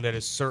program that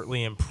has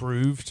certainly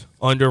improved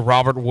under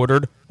Robert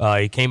Woodard.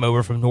 He came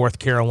over from North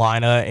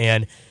Carolina,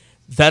 and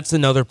that's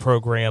another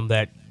program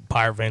that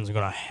Pirate fans are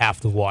going to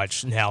have to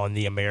watch now in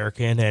the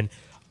American. And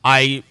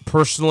I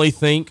personally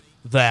think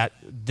that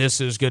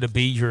this is going to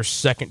be your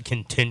second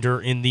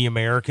contender in the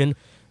American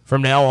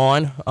from now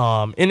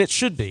on, and it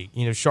should be.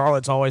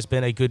 Charlotte's always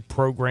been a good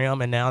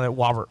program, and now that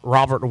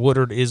Robert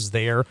Woodard is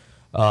there,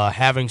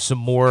 having some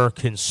more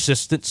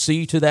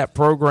consistency to that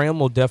program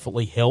will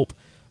definitely help.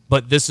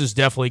 But this is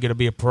definitely going to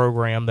be a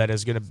program that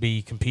is going to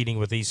be competing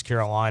with East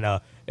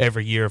Carolina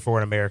every year for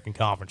an American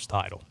Conference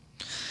title.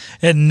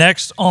 And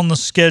next on the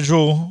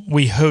schedule,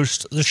 we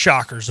host the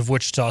Shockers of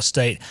Wichita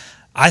State.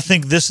 I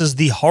think this is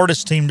the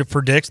hardest team to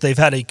predict. They've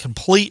had a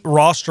complete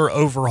roster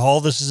overhaul.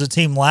 This is a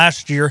team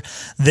last year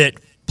that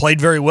played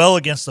very well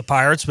against the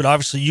Pirates, but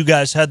obviously you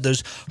guys had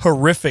those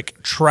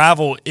horrific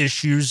travel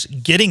issues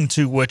getting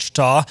to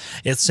Wichita.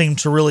 It seemed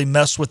to really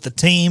mess with the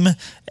team,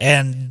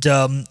 and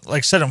like I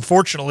said,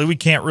 unfortunately, we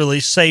can't really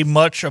say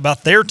much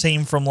about their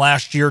team from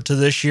last year to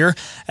this year,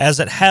 as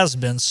it has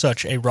been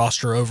such a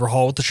roster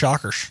overhaul with the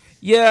Shockers.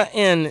 Yeah,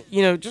 and,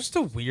 just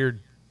a weird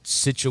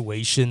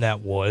situation that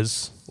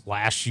was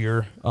last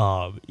year.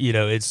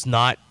 It's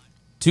not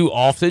too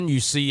often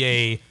you see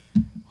a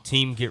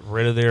team get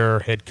rid of their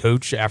head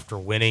coach after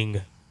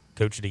winning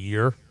Coach of the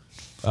Year.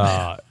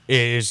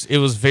 It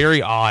was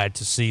very odd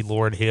to see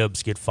Lord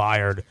Hibbs get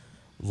fired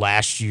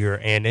last year,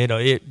 and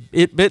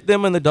it bit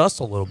them in the dust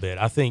a little bit.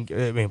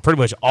 Pretty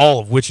much all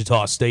of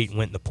Wichita State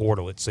went in the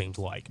portal, it seems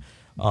like.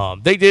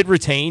 They did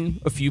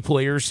retain a few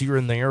players here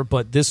and there,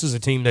 but this is a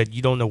team that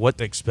you don't know what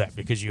to expect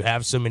because you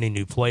have so many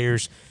new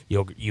players.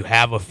 You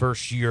have a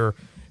first-year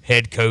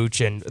head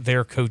coach, and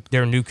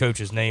their new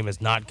coach's name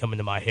is not coming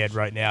to my head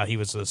right now. He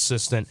was an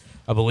assistant,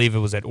 I believe it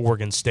was at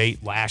Oregon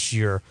State last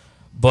year,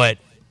 but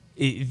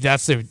you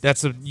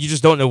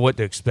just don't know what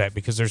to expect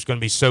because there's going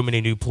to be so many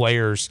new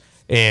players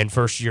and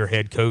first-year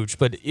head coach.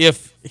 But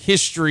if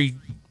history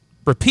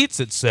repeats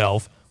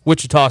itself,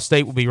 Wichita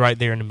State will be right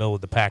there in the middle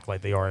of the pack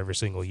like they are every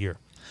single year.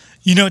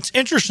 It's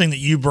interesting that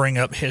you bring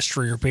up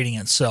history repeating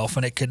itself,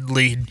 and it could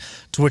lead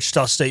to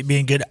Wichita State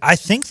being good. I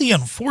think the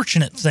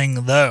unfortunate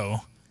thing,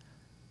 though,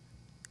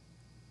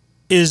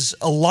 is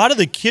a lot of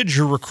the kids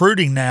you're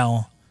recruiting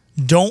now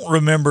don't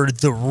remember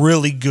the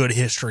really good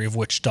history of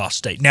Wichita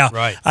State. Now,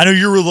 Right. I know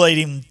you're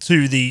relating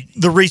to the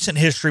recent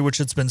history, which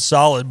it's been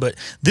solid, but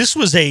this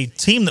was a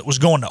team that was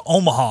going to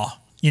Omaha,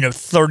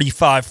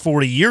 35,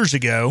 40 years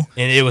ago.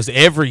 And it was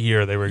every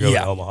year they were going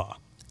Yeah. to Omaha.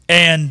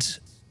 And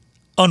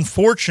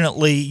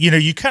unfortunately,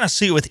 you kind of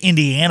see it with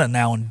Indiana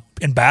now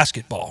in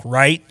basketball,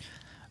 right?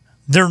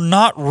 They're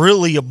not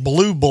really a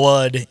blue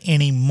blood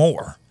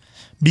anymore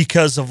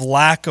because of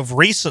lack of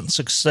recent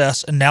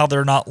success, and now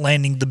they're not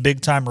landing the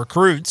big-time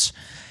recruits.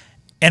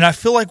 And I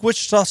feel like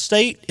Wichita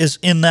State is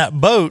in that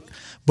boat,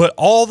 but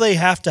all they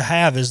have to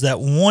have is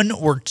that 1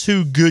 or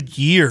 2 good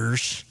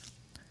years,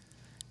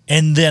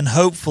 and then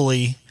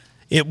hopefully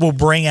it will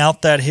bring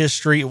out that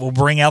history. It will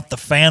bring out the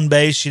fan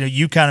base.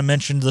 You kind of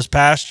mentioned this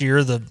past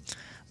year the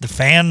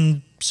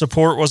fan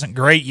support wasn't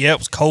great yet. It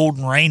was cold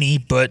and rainy,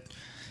 but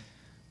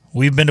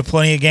we've been to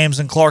plenty of games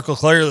in Clark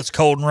LeClaire that's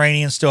cold and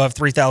rainy and still have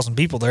 3,000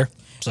 people there.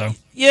 So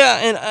Yeah,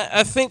 and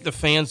I think the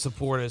fan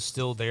support is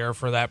still there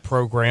for that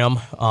program.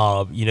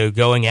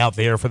 Going out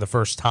there for the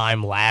first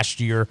time last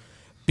year,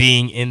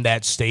 being in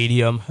that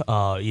stadium,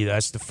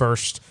 that's the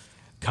first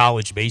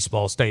college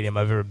baseball stadium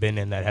I've ever been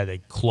in that had a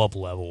club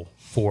level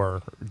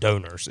for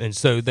donors. And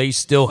so they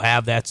still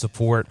have that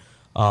support.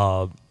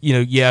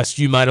 Yes,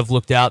 you might have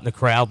looked out in the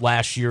crowd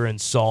last year and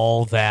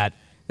saw that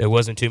there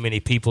wasn't too many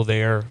people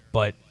there,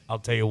 but I'll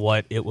tell you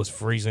what, it was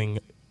freezing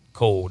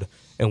cold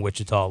in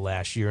Wichita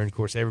last year. And, of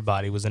course,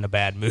 everybody was in a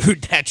bad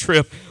mood that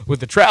trip with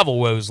the travel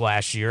woes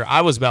last year. I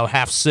was about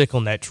half sick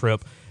on that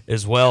trip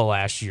as well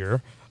last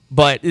year.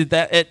 But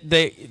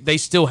they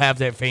still have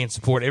that fan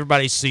support.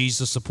 Everybody sees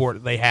the support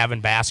that they have in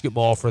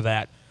basketball for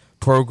that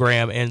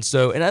program. And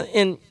so,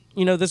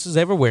 this is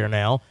everywhere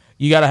now.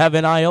 You got to have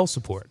NIL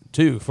support,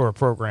 too, for a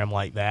program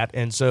like that.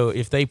 And so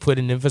if they put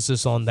an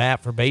emphasis on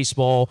that for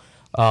baseball,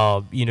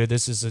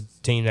 this is a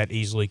team that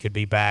easily could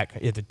be back,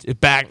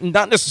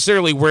 not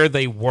necessarily where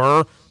they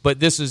were, but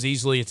this is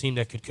easily a team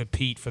that could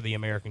compete for the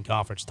American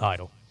Conference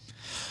title.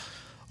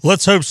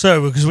 let's hope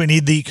so, because we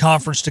need the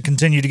conference to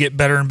continue to get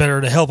better and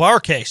better to help our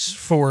case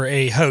for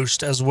a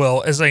host as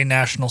well as a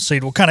national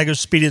seed. We'll kind of go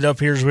speed it up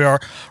here as we are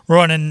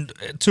running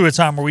to a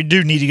time where we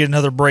do need to get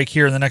another break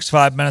here in the next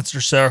 5 minutes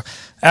or so.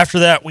 After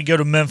that, we go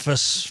to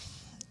Memphis.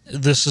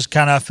 This is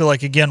kind of, I feel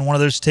like, again, one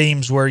of those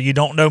teams where you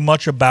don't know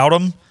much about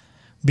them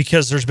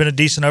because there's been a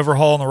decent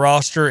overhaul on the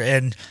roster.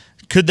 And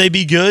could they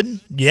be good?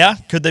 Yeah.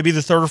 Could they be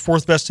the third or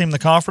fourth best team in the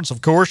conference?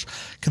 Of course.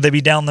 Could they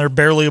be down there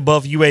barely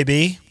above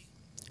UAB?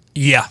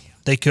 Yeah,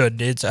 they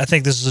could. I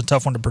think this is a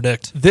tough one to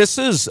predict. This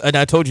is, and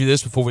I told you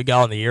this before we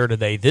got on the air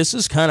today, this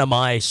is kind of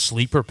my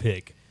sleeper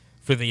pick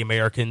for the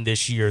American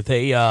this year.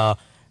 They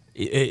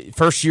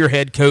first-year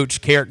head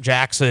coach Kerrick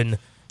Jackson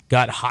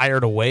got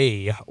hired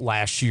away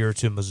last year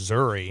to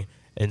Missouri,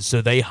 and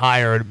so they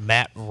hired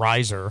Matt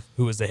Reiser,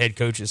 who was the head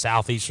coach at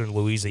Southeastern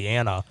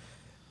Louisiana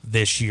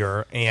this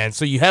year. And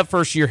so you have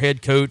first-year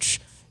head coach.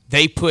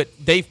 They've put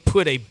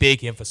a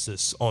big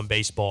emphasis on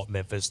baseball at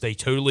Memphis. They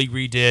totally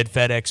redid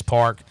FedEx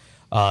Park,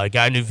 got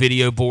a new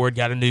video board,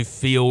 got a new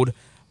field,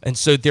 and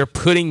so they're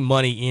putting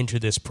money into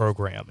this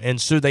program. And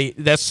so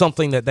that's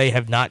something that they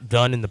have not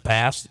done in the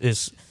past.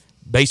 Is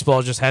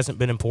baseball just hasn't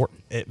been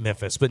important at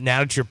Memphis. But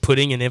now that you're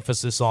putting an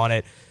emphasis on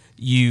it,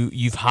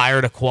 you've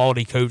hired a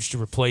quality coach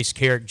to replace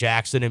Kerrick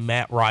Jackson and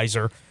Matt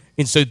Reiser.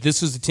 And so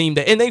this is a team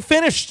that – and they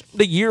finished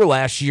the year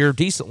last year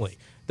decently.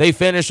 They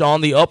finished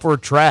on the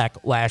upward track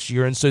last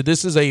year. And so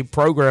this is a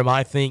program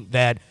I think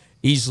that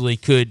easily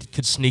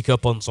could sneak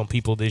up on some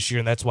people this year,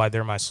 and that's why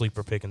they're my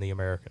sleeper pick in the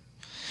American.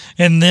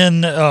 And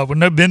then with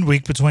no bid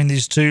week between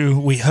these two,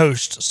 we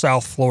host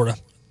South Florida.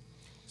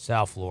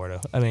 South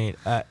Florida. I mean,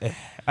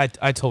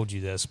 I told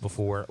you this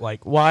before.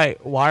 Like, why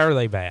are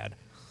they bad?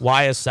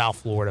 Why is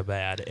South Florida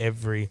bad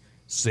every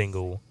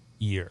single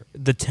year?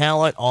 The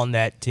talent on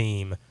that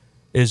team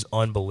is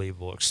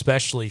unbelievable,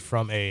 especially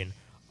from an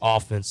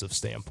offensive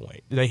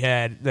standpoint. They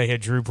had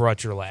Drew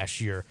Brutcher last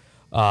year.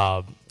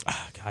 God,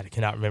 I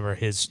cannot remember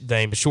his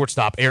name. The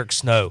shortstop, Eric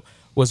Snow,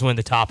 was one of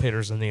the top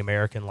hitters in the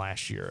American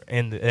last year,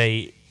 and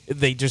they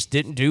just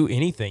didn't do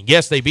anything.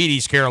 Yes, they beat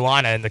East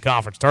Carolina in the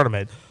conference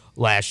tournament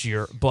last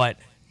year, but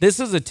this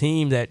is a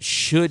team that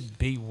should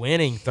be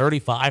winning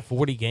 35,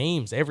 40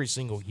 games every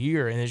single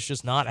year, and it's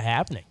just not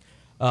happening.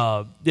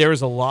 There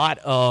was a lot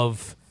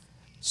of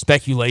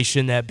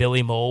speculation that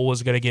Billy Mole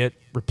was going to get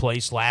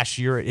replaced last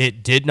year.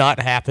 It did not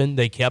happen.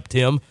 They kept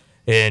him,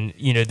 and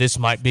this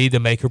might be the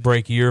make or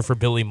break year for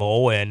Billy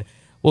Mole, and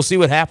we'll see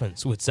what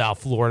happens with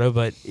South Florida.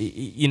 But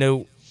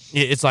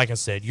it's like I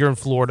said, you're in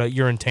Florida,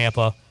 you're in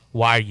Tampa.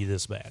 Why are you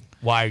this bad?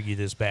 Why are you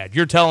this bad?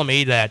 You're telling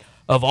me that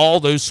of all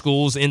those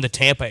schools in the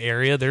Tampa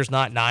area, there's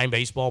not 9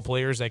 baseball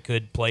players that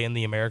could play in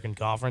the American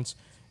Conference,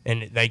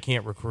 and they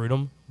can't recruit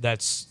them?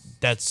 That's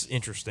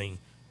interesting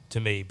to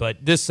me.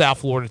 But this South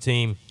Florida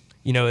team,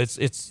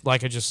 it's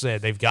like I just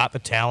said, they've got the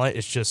talent.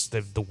 It's just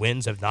the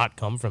wins have not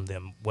come from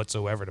them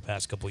whatsoever the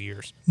past couple of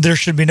years. There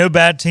should be no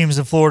bad teams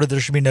in Florida. There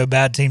should be no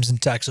bad teams in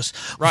Texas.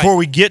 Right. Before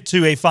we get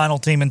to a final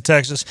team in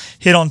Texas,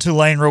 hit on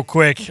Tulane real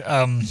quick.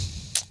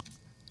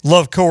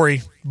 Love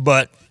Corey,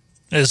 but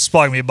it's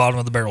probably going to be a bottom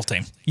of the barrel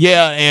team.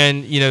 Yeah,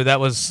 and, it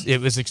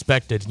was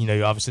expected.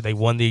 Obviously they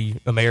won the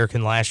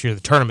American last year,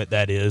 the tournament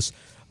that is.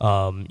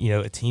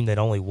 A team that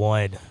only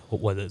won,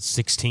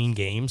 16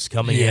 games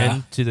coming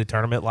in to the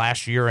tournament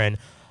last year, and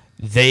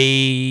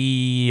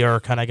they are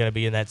kind of going to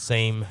be in that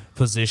same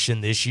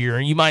position this year.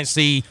 And you might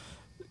see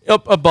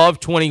up above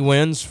 20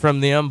 wins from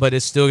them, but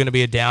it's still going to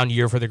be a down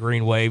year for the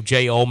Green Wave.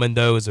 Jay Ullman,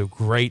 though, is a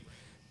great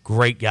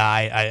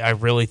guy. I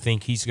really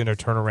think he's going to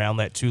turn around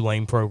that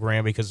Tulane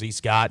program because he's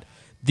got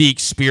the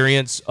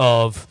experience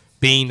of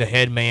being the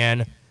head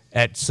man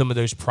at some of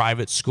those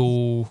private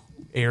school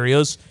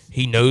areas.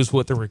 He knows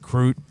what to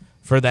recruit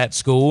for that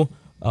school.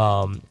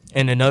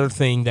 And another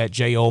thing that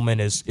Jay Ullman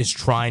is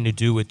trying to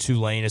do with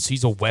Tulane is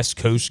he's a West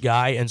Coast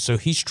guy, and so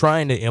he's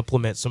trying to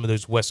implement some of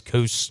those West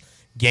Coast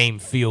game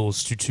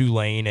feels to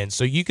Tulane. And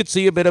so you could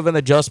see a bit of an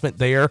adjustment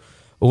there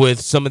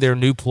with some of their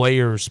new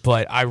players,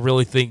 but I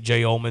really think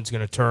Jay Ullman's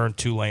going to turn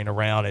Tulane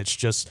around. It's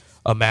just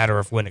a matter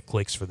of when it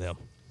clicks for them.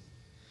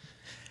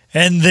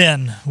 And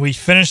then we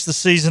finish the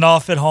season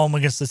off at home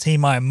against the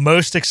team I'm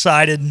most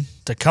excited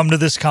to come to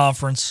this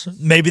conference.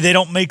 Maybe they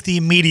don't make the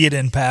immediate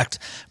impact,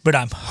 but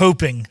I'm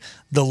hoping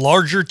the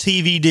larger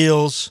TV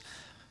deals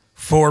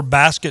for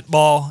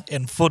basketball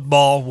and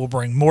football will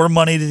bring more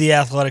money to the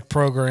athletic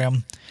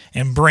program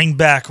and bring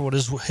back what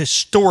is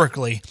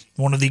historically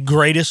one of the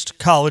greatest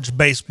college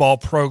baseball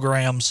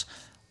programs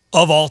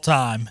of all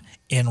time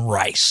in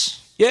Rice.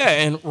 Yeah,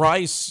 and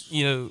Rice,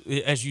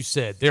 as you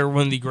said, they're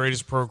one of the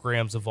greatest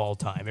programs of all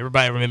time.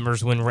 Everybody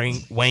remembers when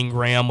Wayne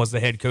Graham was the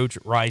head coach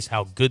at Rice,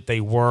 how good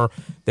they were.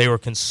 They were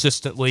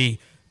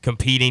consistently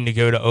competing to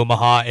go to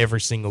Omaha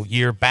every single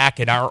year. Back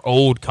in our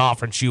old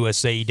Conference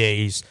USA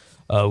days,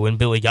 when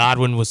Billy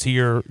Godwin was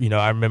here,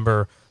 I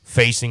remember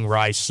facing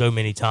Rice so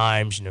many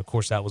times. Of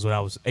course, that was when I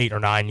was 8 or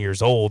 9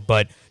 years old,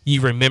 but you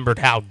remembered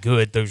how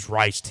good those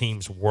Rice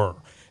teams were.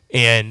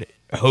 And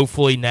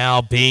hopefully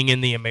now being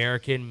in the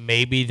American,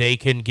 maybe they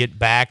can get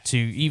back to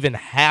even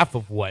half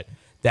of what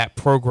that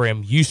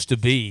program used to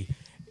be.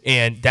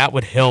 And that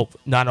would help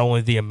not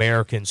only the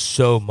Americans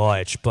so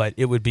much, but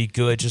it would be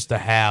good just to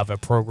have a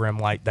program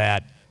like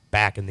that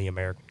back in the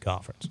American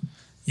Conference.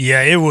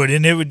 Yeah, it would.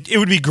 And it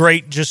would be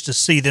great just to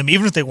see them,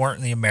 even if they weren't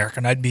in the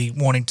American. I'd be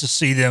wanting to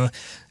see them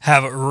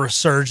have a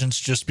resurgence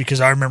just because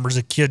I remember as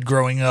a kid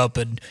growing up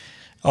and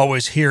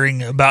always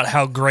hearing about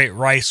how great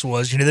Rice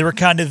was. They were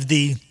kind of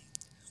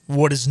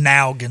what is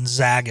now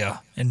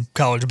Gonzaga in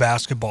college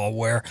basketball,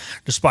 where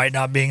despite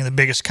not being in the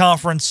biggest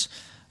conference,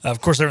 of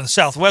course they were in the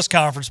Southwest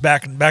Conference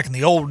back in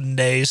the olden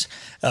days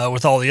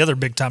with all the other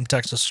big-time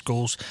Texas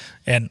schools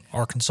and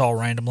Arkansas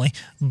randomly,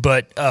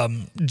 but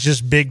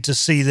just big to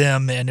see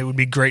them, and it would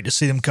be great to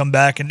see them come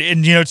back. And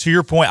to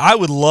your point, I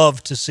would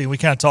love to see, we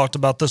kind of talked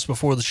about this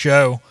before the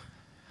show,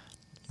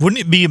 wouldn't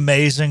it be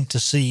amazing to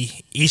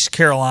see East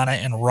Carolina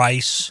and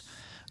Rice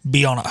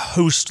be on a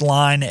host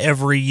line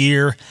every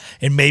year,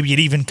 and maybe it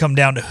even come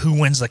down to who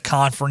wins the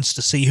conference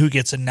to see who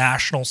gets a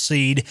national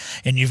seed,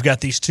 and you've got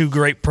these two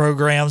great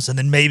programs, and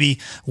then maybe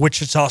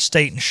Wichita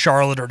State and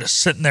Charlotte are just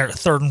sitting there at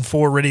 3rd and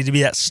 4 ready to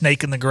be that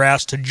snake in the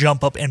grass to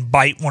jump up and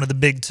bite one of the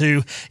big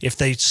two if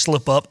they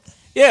slip up.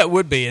 Yeah, it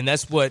would be, and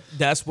that's what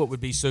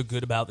would be so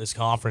good about this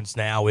conference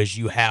now is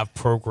you have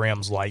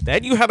programs like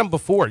that. You had them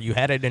before. You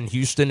had it in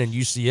Houston and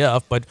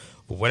UCF, but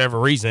for whatever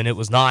reason, it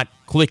was not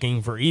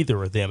clicking for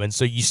either of them. And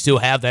so you still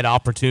have that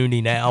opportunity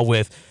now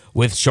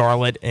with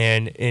Charlotte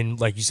and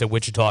like you said,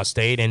 Wichita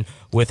State, and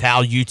with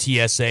how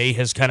UTSA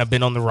has kind of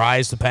been on the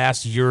rise the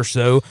past year or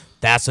so.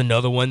 That's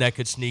another one that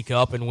could sneak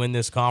up and win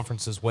this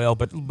conference as well.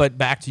 But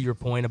back to your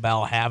point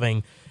about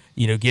having –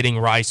 getting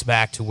Rice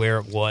back to where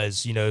it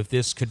was, if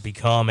this could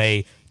become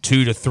a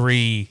 2 to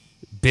 3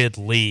 bid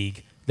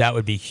league, that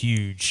would be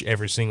huge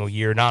every single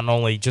year. Not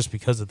only just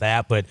because of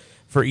that, but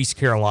for East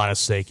Carolina's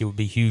sake, it would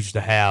be huge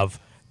to have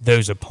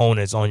those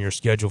opponents on your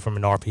schedule from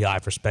an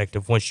RPI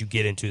perspective once you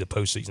get into the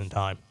postseason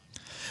time.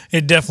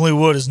 It definitely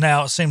would, as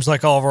now it seems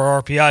like all of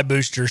our RPI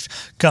boosters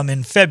come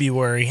in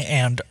February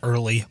and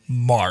early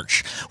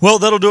March. Well,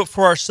 that'll do it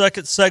for our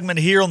second segment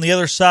here. On the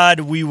other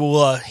side, we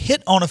will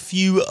hit on a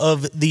few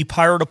of the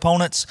Pirate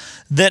opponents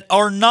that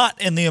are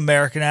not in the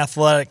American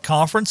Athletic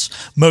Conference,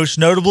 most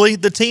notably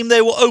the team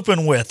they will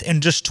open with in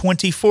just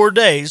 24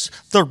 days,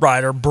 the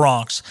Rider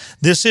Broncs.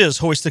 This is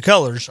Hoist the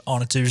Colors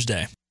on a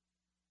Tuesday.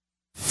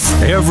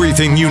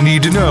 Everything you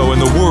need to know in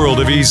the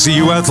world of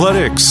ECU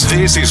athletics.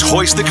 This is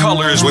Hoist the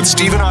Colors with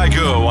Stephen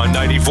Igo on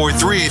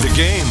 94.3 The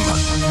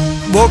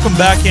Game. Welcome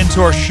back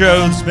into our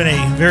show. It's been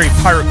a very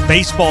Pirate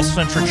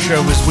baseball-centric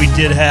show as we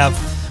did have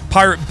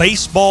Pirate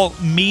Baseball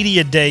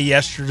Media Day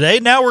yesterday.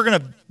 Now we're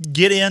going to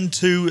get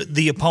into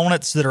the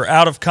opponents that are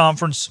out of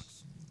conference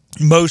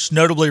most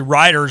notably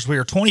Riders. We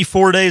are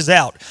 24 days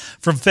out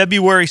from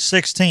February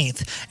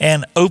 16th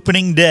and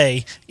opening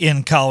day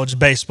in college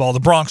baseball. The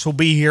Broncs will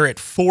be here at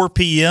 4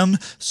 p.m.,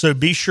 so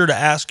be sure to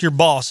ask your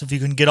boss if you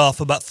can get off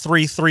about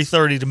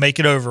 3:30 to make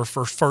it over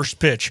for first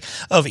pitch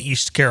of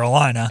East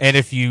Carolina. And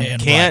if you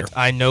can't, Rider.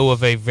 I know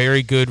of a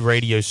very good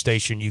radio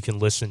station you can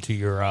listen to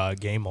your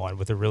game on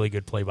with a really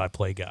good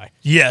play-by-play guy.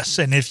 Yes,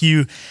 and if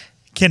you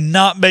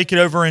cannot make it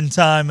over in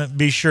time,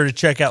 be sure to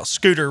check out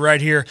Scooter right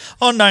here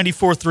on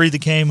 94.3 The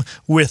Game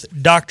with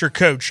Dr.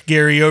 Coach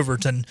Gary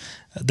Overton,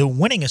 the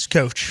winningest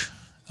coach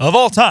of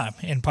all time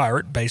in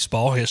Pirate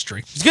baseball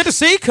history. It's good to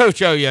see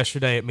Coach O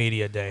yesterday at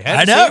Media Day.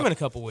 Hadn't I know. seen him in a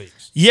couple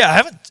weeks.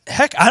 Yeah,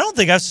 I don't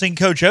think I've seen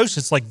Coach O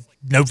since like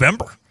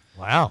November.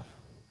 Wow.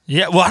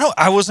 Yeah, well,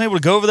 I wasn't able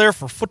to go over there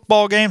for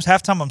football games.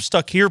 Halftime I'm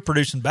stuck here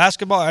producing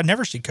basketball. I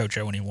never see Coach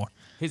O anymore.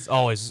 It's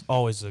always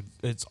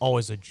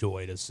a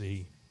joy to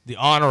see the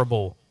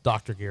Honorable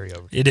Dr. Gary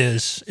Overton. It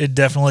is. It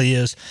definitely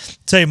is.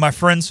 Tell you, my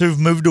friends who've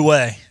moved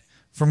away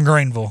from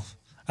Greenville,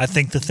 I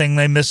think the thing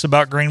they miss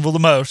about Greenville the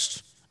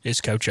most is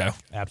Coach O.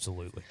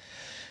 Absolutely.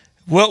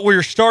 Well,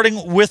 we're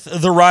starting with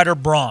the Rider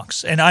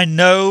Broncs, and I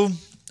know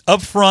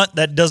up front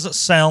that doesn't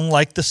sound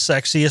like the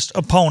sexiest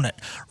opponent.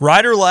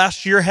 Rider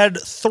last year had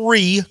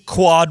 3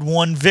 Quad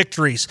 1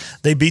 victories.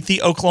 They beat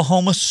the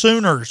Oklahoma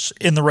Sooners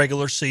in the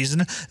regular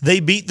season.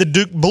 They beat the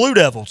Duke Blue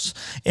Devils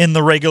in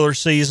the regular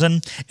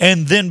season,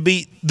 and then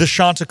beat the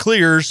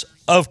Chanticleers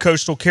of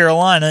Coastal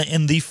Carolina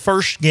in the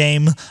first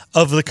game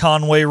of the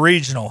Conway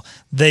Regional.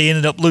 They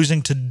ended up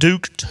losing to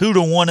Duke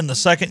 2-1 in the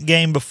second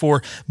game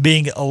before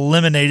being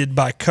eliminated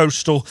by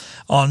Coastal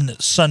on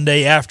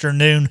Sunday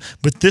afternoon.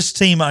 But this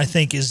team, I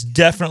think, is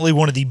definitely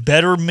one of the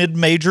better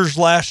mid-majors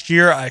last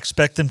year. I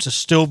expect them to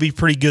still be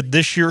pretty good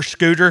this year,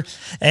 Scooter.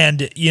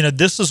 And,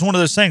 this is one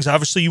of those things.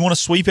 Obviously, you want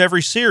to sweep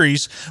every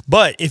series,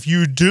 but if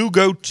you do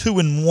go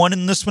 2-1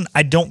 in this one,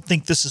 I don't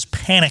think this is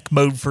panic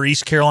mode for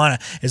East Carolina,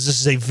 as this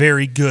is a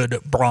very good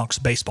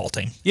Broncs baseball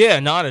team. Yeah,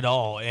 not at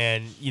all.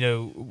 And,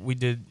 we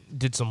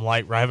did some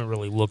light. I haven't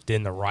really looked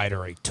in the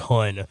Rider a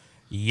ton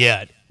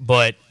yet,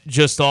 but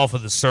just off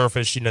of the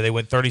surface, they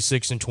went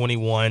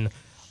 36-21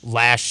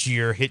 last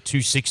year, hit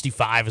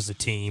 265 as a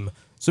team.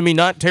 So,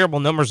 not terrible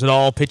numbers at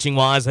all.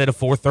 Pitching-wise, they had a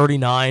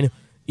 4.39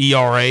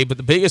 ERA, but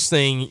the biggest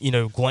thing,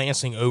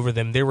 glancing over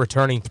them, they're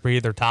returning 3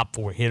 of their top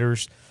 4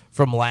 hitters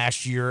from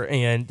last year,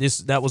 and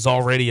that was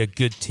already a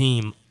good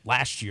team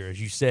last year, as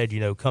you said,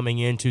 coming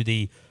into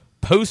the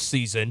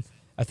postseason.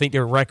 I think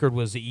their record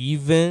was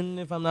even,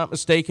 if I'm not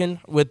mistaken,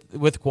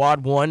 with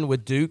Quad 1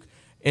 with Duke.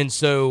 And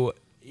so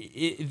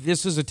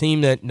this is a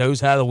team that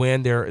knows how to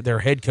win. Their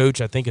head coach,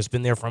 I think, has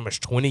been there for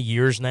almost 20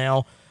 years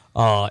now.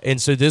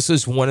 And so this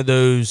is one of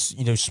those,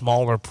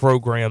 smaller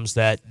programs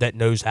that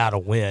knows how to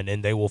win,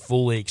 and they will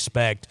fully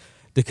expect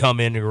to come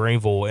into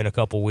Greenville in a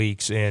couple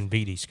weeks and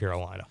beat East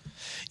Carolina.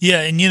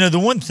 Yeah, and, the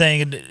one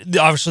thing,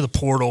 obviously the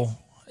portal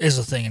is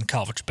a thing in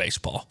college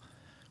baseball.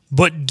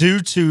 But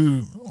due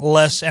to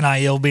less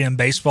NIL being in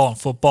baseball and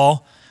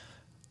football,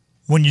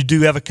 when you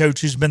do have a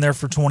coach who's been there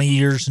for 20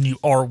 years and you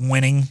are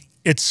winning,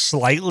 it's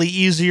slightly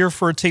easier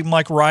for a team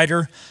like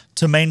Rider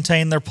to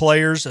maintain their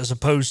players as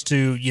opposed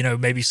to,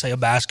 maybe say a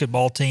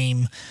basketball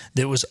team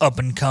that was up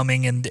and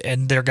coming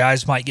and their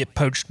guys might get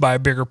poached by a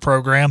bigger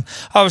program.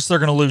 Obviously, they're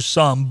going to lose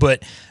some,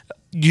 but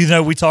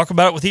we talk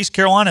about it with East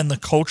Carolina and the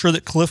culture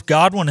that Cliff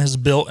Godwin has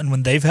built. And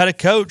when they've had a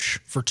coach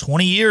for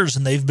 20 years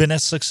and they've been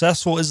as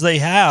successful as they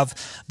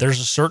have, there's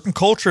a certain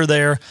culture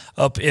there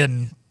up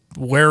in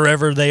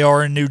wherever they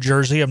are in New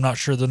Jersey. I'm not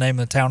sure the name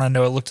of the town. I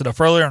know I looked it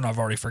up earlier and I've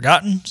already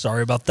forgotten.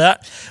 Sorry about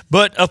that.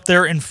 But up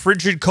there in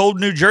frigid, cold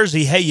New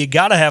Jersey, hey, you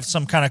got to have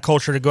some kind of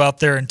culture to go out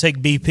there and take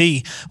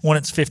BP when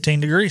it's 15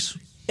 degrees.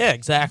 Yeah,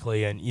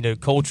 exactly. And,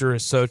 culture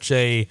is such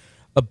a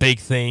big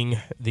thing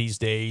these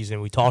days,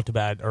 and we talked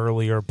about it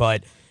earlier.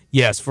 But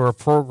yes, for a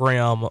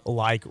program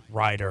like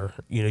Rider,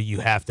 you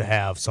have to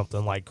have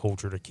something like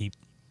culture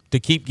to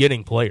keep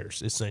getting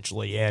players,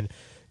 essentially. And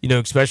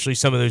especially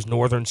some of those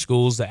northern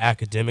schools, the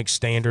academic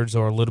standards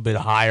are a little bit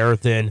higher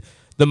than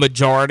the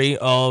majority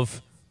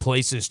of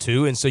places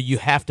too. And so you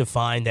have to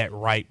find that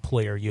right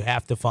player. You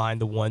have to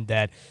find the one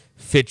that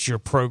fits your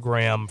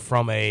program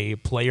from a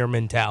player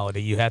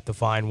mentality. You have to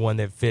find one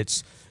that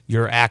fits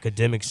your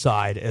academic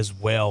side as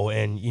well.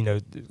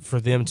 And,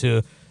 for them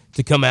to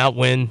come out,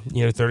 win,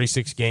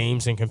 36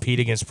 games and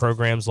compete against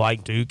programs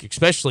like Duke,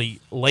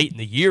 especially late in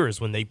the year is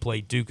when they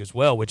played Duke as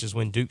well, which is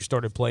when Duke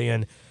started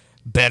playing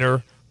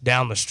better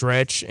down the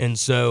stretch. And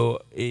so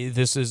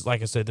this is,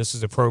 like I said, this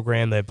is a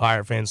program that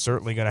Pirate fans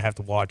certainly going to have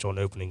to watch on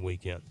opening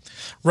weekend.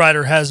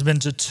 Rider has been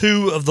to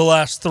 2 of the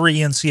last 3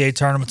 NCAA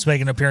tournaments,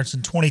 making an appearance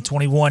in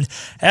 2021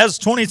 as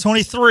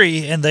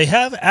 2023, and they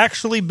have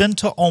actually been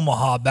to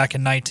Omaha back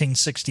in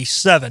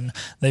 1967.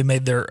 They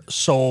made their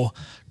sole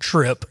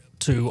trip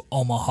to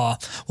Omaha.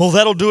 Well,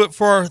 that'll do it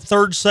for our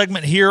third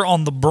segment here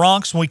on the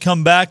Broncs. When we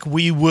come back,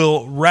 we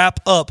will wrap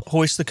up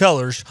Hoist the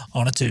Colors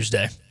on a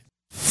Tuesday.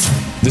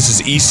 This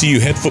is ECU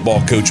head football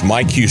coach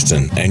Mike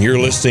Houston, and you're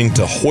listening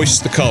to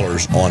Hoist the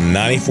Colors on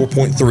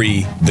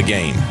 94.3 The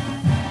Game.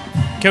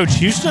 Coach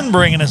Houston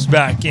bringing us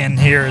back in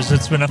here, as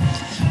it's been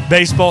a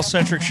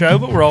baseball-centric show,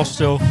 but we're all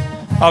still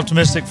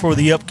optimistic for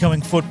the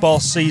upcoming football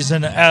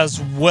season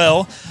as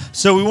well.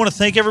 So we want to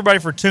thank everybody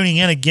for tuning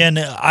in. Again,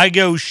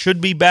 Igo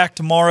should be back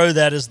tomorrow.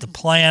 That is the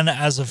plan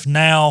as of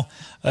now,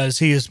 as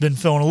he has been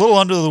feeling a little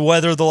under the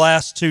weather the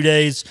last 2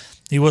 days.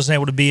 He wasn't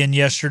able to be in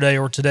yesterday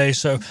or today.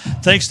 So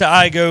thanks to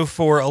Igo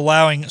for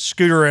allowing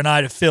Scooter and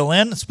I to fill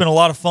in. It's been a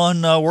lot of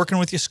fun working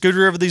with you,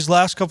 Scooter, over these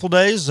last couple of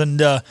days.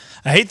 And I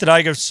hate that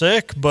Igo's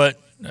sick, but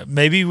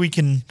maybe we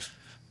can,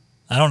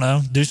 I don't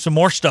know, do some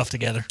more stuff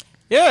together.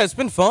 Yeah, it's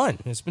been fun.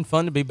 It's been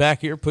fun to be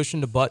back here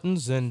pushing the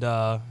buttons and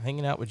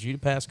hanging out with you the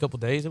past couple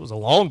of days. It was a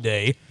long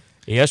day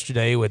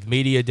yesterday with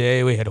Media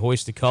Day. We had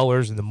Hoist the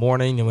Colors in the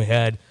morning, and we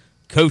had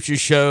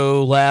Coach's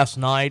Show last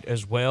night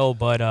as well.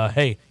 But,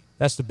 hey,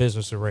 that's the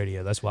business of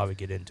radio. That's why we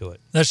get into it.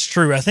 That's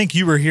true. I think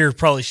you were here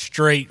probably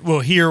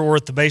here or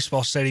at the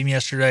baseball stadium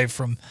yesterday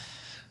from,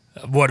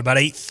 about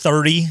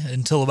 8:30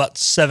 until about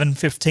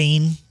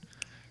 7:15?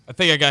 I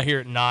think I got here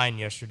at 9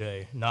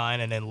 yesterday,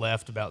 and then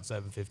left about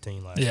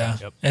 7:15 last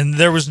night. Yep. And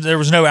there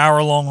was no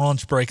hour-long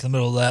lunch break in the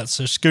middle of that,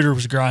 so Scooter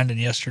was grinding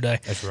yesterday.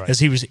 That's right. As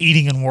he was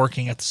eating and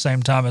working at the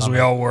same time as we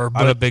all were.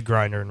 I'm a big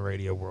grinder in the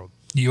radio world.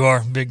 You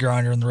are a big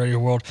grinder in the radio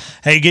world.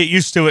 Hey, get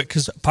used to it,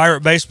 because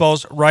Pirate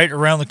Baseball's right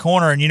around the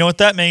corner, and you know what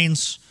that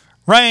means?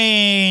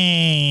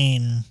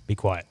 Rain! Be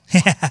quiet.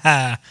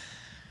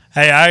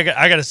 Hey,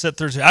 I got to sit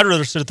through. I'd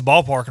rather sit at the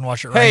ballpark and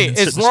watch it rain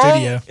than sit in the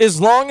studio.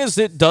 As long as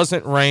it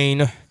doesn't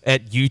rain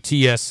at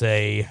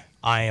UTSA,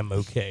 I am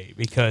okay,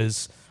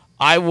 because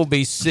I will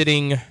be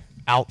sitting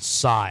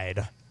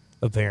outside,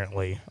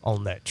 apparently,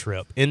 on that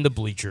trip in the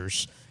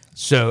bleachers.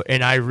 So,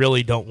 and I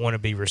really don't want to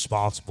be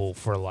responsible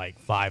for like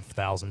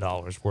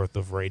 $5,000 worth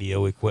of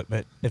radio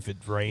equipment if it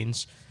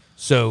rains.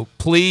 So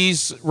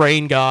please,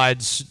 rain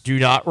gods, do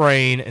not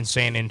rain in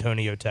San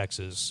Antonio,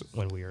 Texas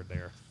when we are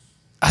there.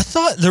 I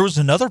thought there was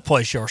another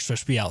place you were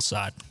supposed to be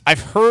outside.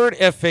 I've heard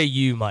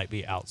FAU might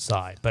be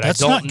outside, but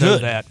That's I don't not know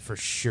good. that for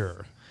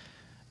sure.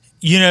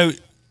 You know,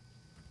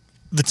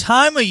 the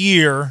time of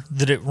year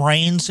that it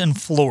rains in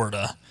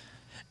Florida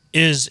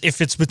is if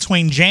it's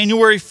between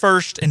January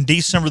 1st and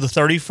December the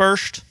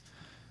 31st,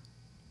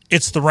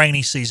 it's the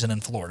rainy season in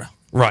Florida.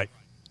 Right.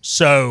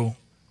 So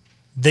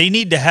they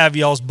need to have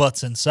y'all's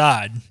butts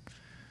inside,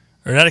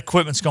 or that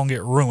equipment's going to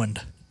get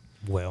ruined.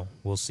 Well,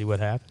 we'll see what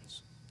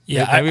happens.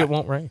 Yeah, Maybe it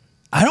won't rain.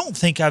 I don't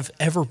think I've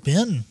ever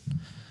been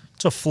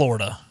to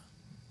Florida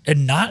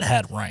and not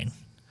had rain.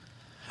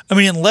 I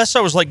mean, unless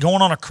I was like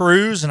going on a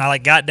cruise and I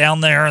like got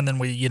down there and then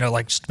we,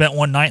 spent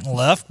one night and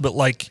left. But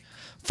like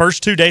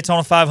first 2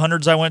 Daytona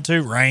 500s I went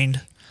to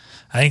rained.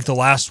 I think the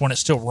last one it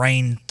still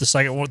rained. The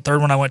third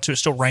one I went to it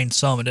still rained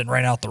some. It didn't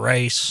rain out the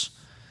race.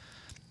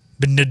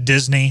 Been to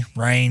Disney,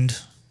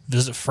 rained.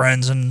 Visit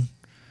friends in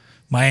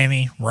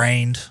Miami,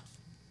 rained.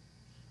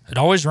 It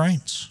always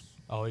rains.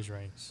 Always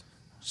rains.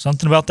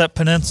 Something about that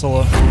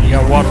peninsula. You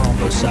got water on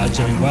both sides.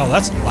 I mean, wow,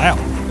 that's loud.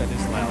 That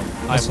is loud.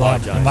 That's I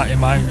apologize.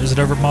 loud. Is it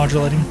over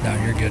modulating? No,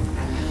 you're good.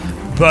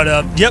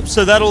 But, yep,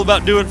 so that'll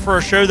about do it for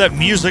our show. That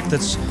music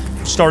that's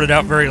started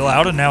out very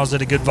loud and now is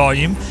at a good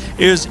volume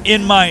is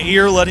in my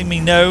ear, letting me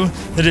know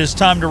that it is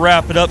time to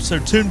wrap it up. So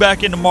tune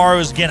back in tomorrow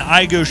as, again,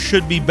 Igo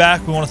should be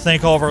back. We want to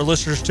thank all of our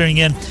listeners tuning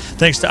in.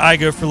 Thanks to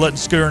Igo for letting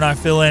Scooter and I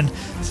fill in.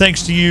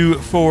 Thanks to you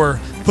for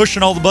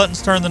pushing all the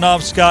buttons, turn the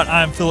knobs. Scott,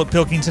 I'm Philip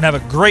Pilkington. Have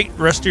a great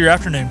rest of your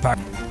afternoon, Pirate.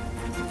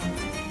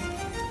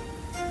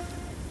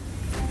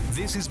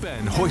 This has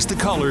been Hoist the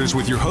Colors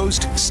with your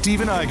host,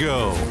 Stephen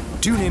Igo.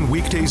 Tune in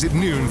weekdays at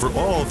noon for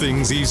all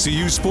things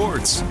ECU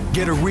sports.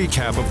 Get a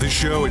recap of the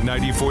show at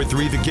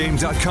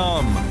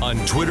 943thegame.com, on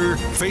Twitter,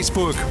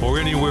 Facebook, or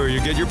anywhere you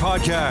get your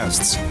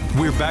podcasts.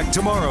 We're back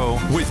tomorrow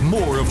with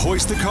more of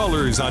Hoist the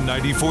Colors on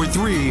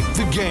 943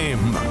 The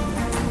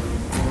Game.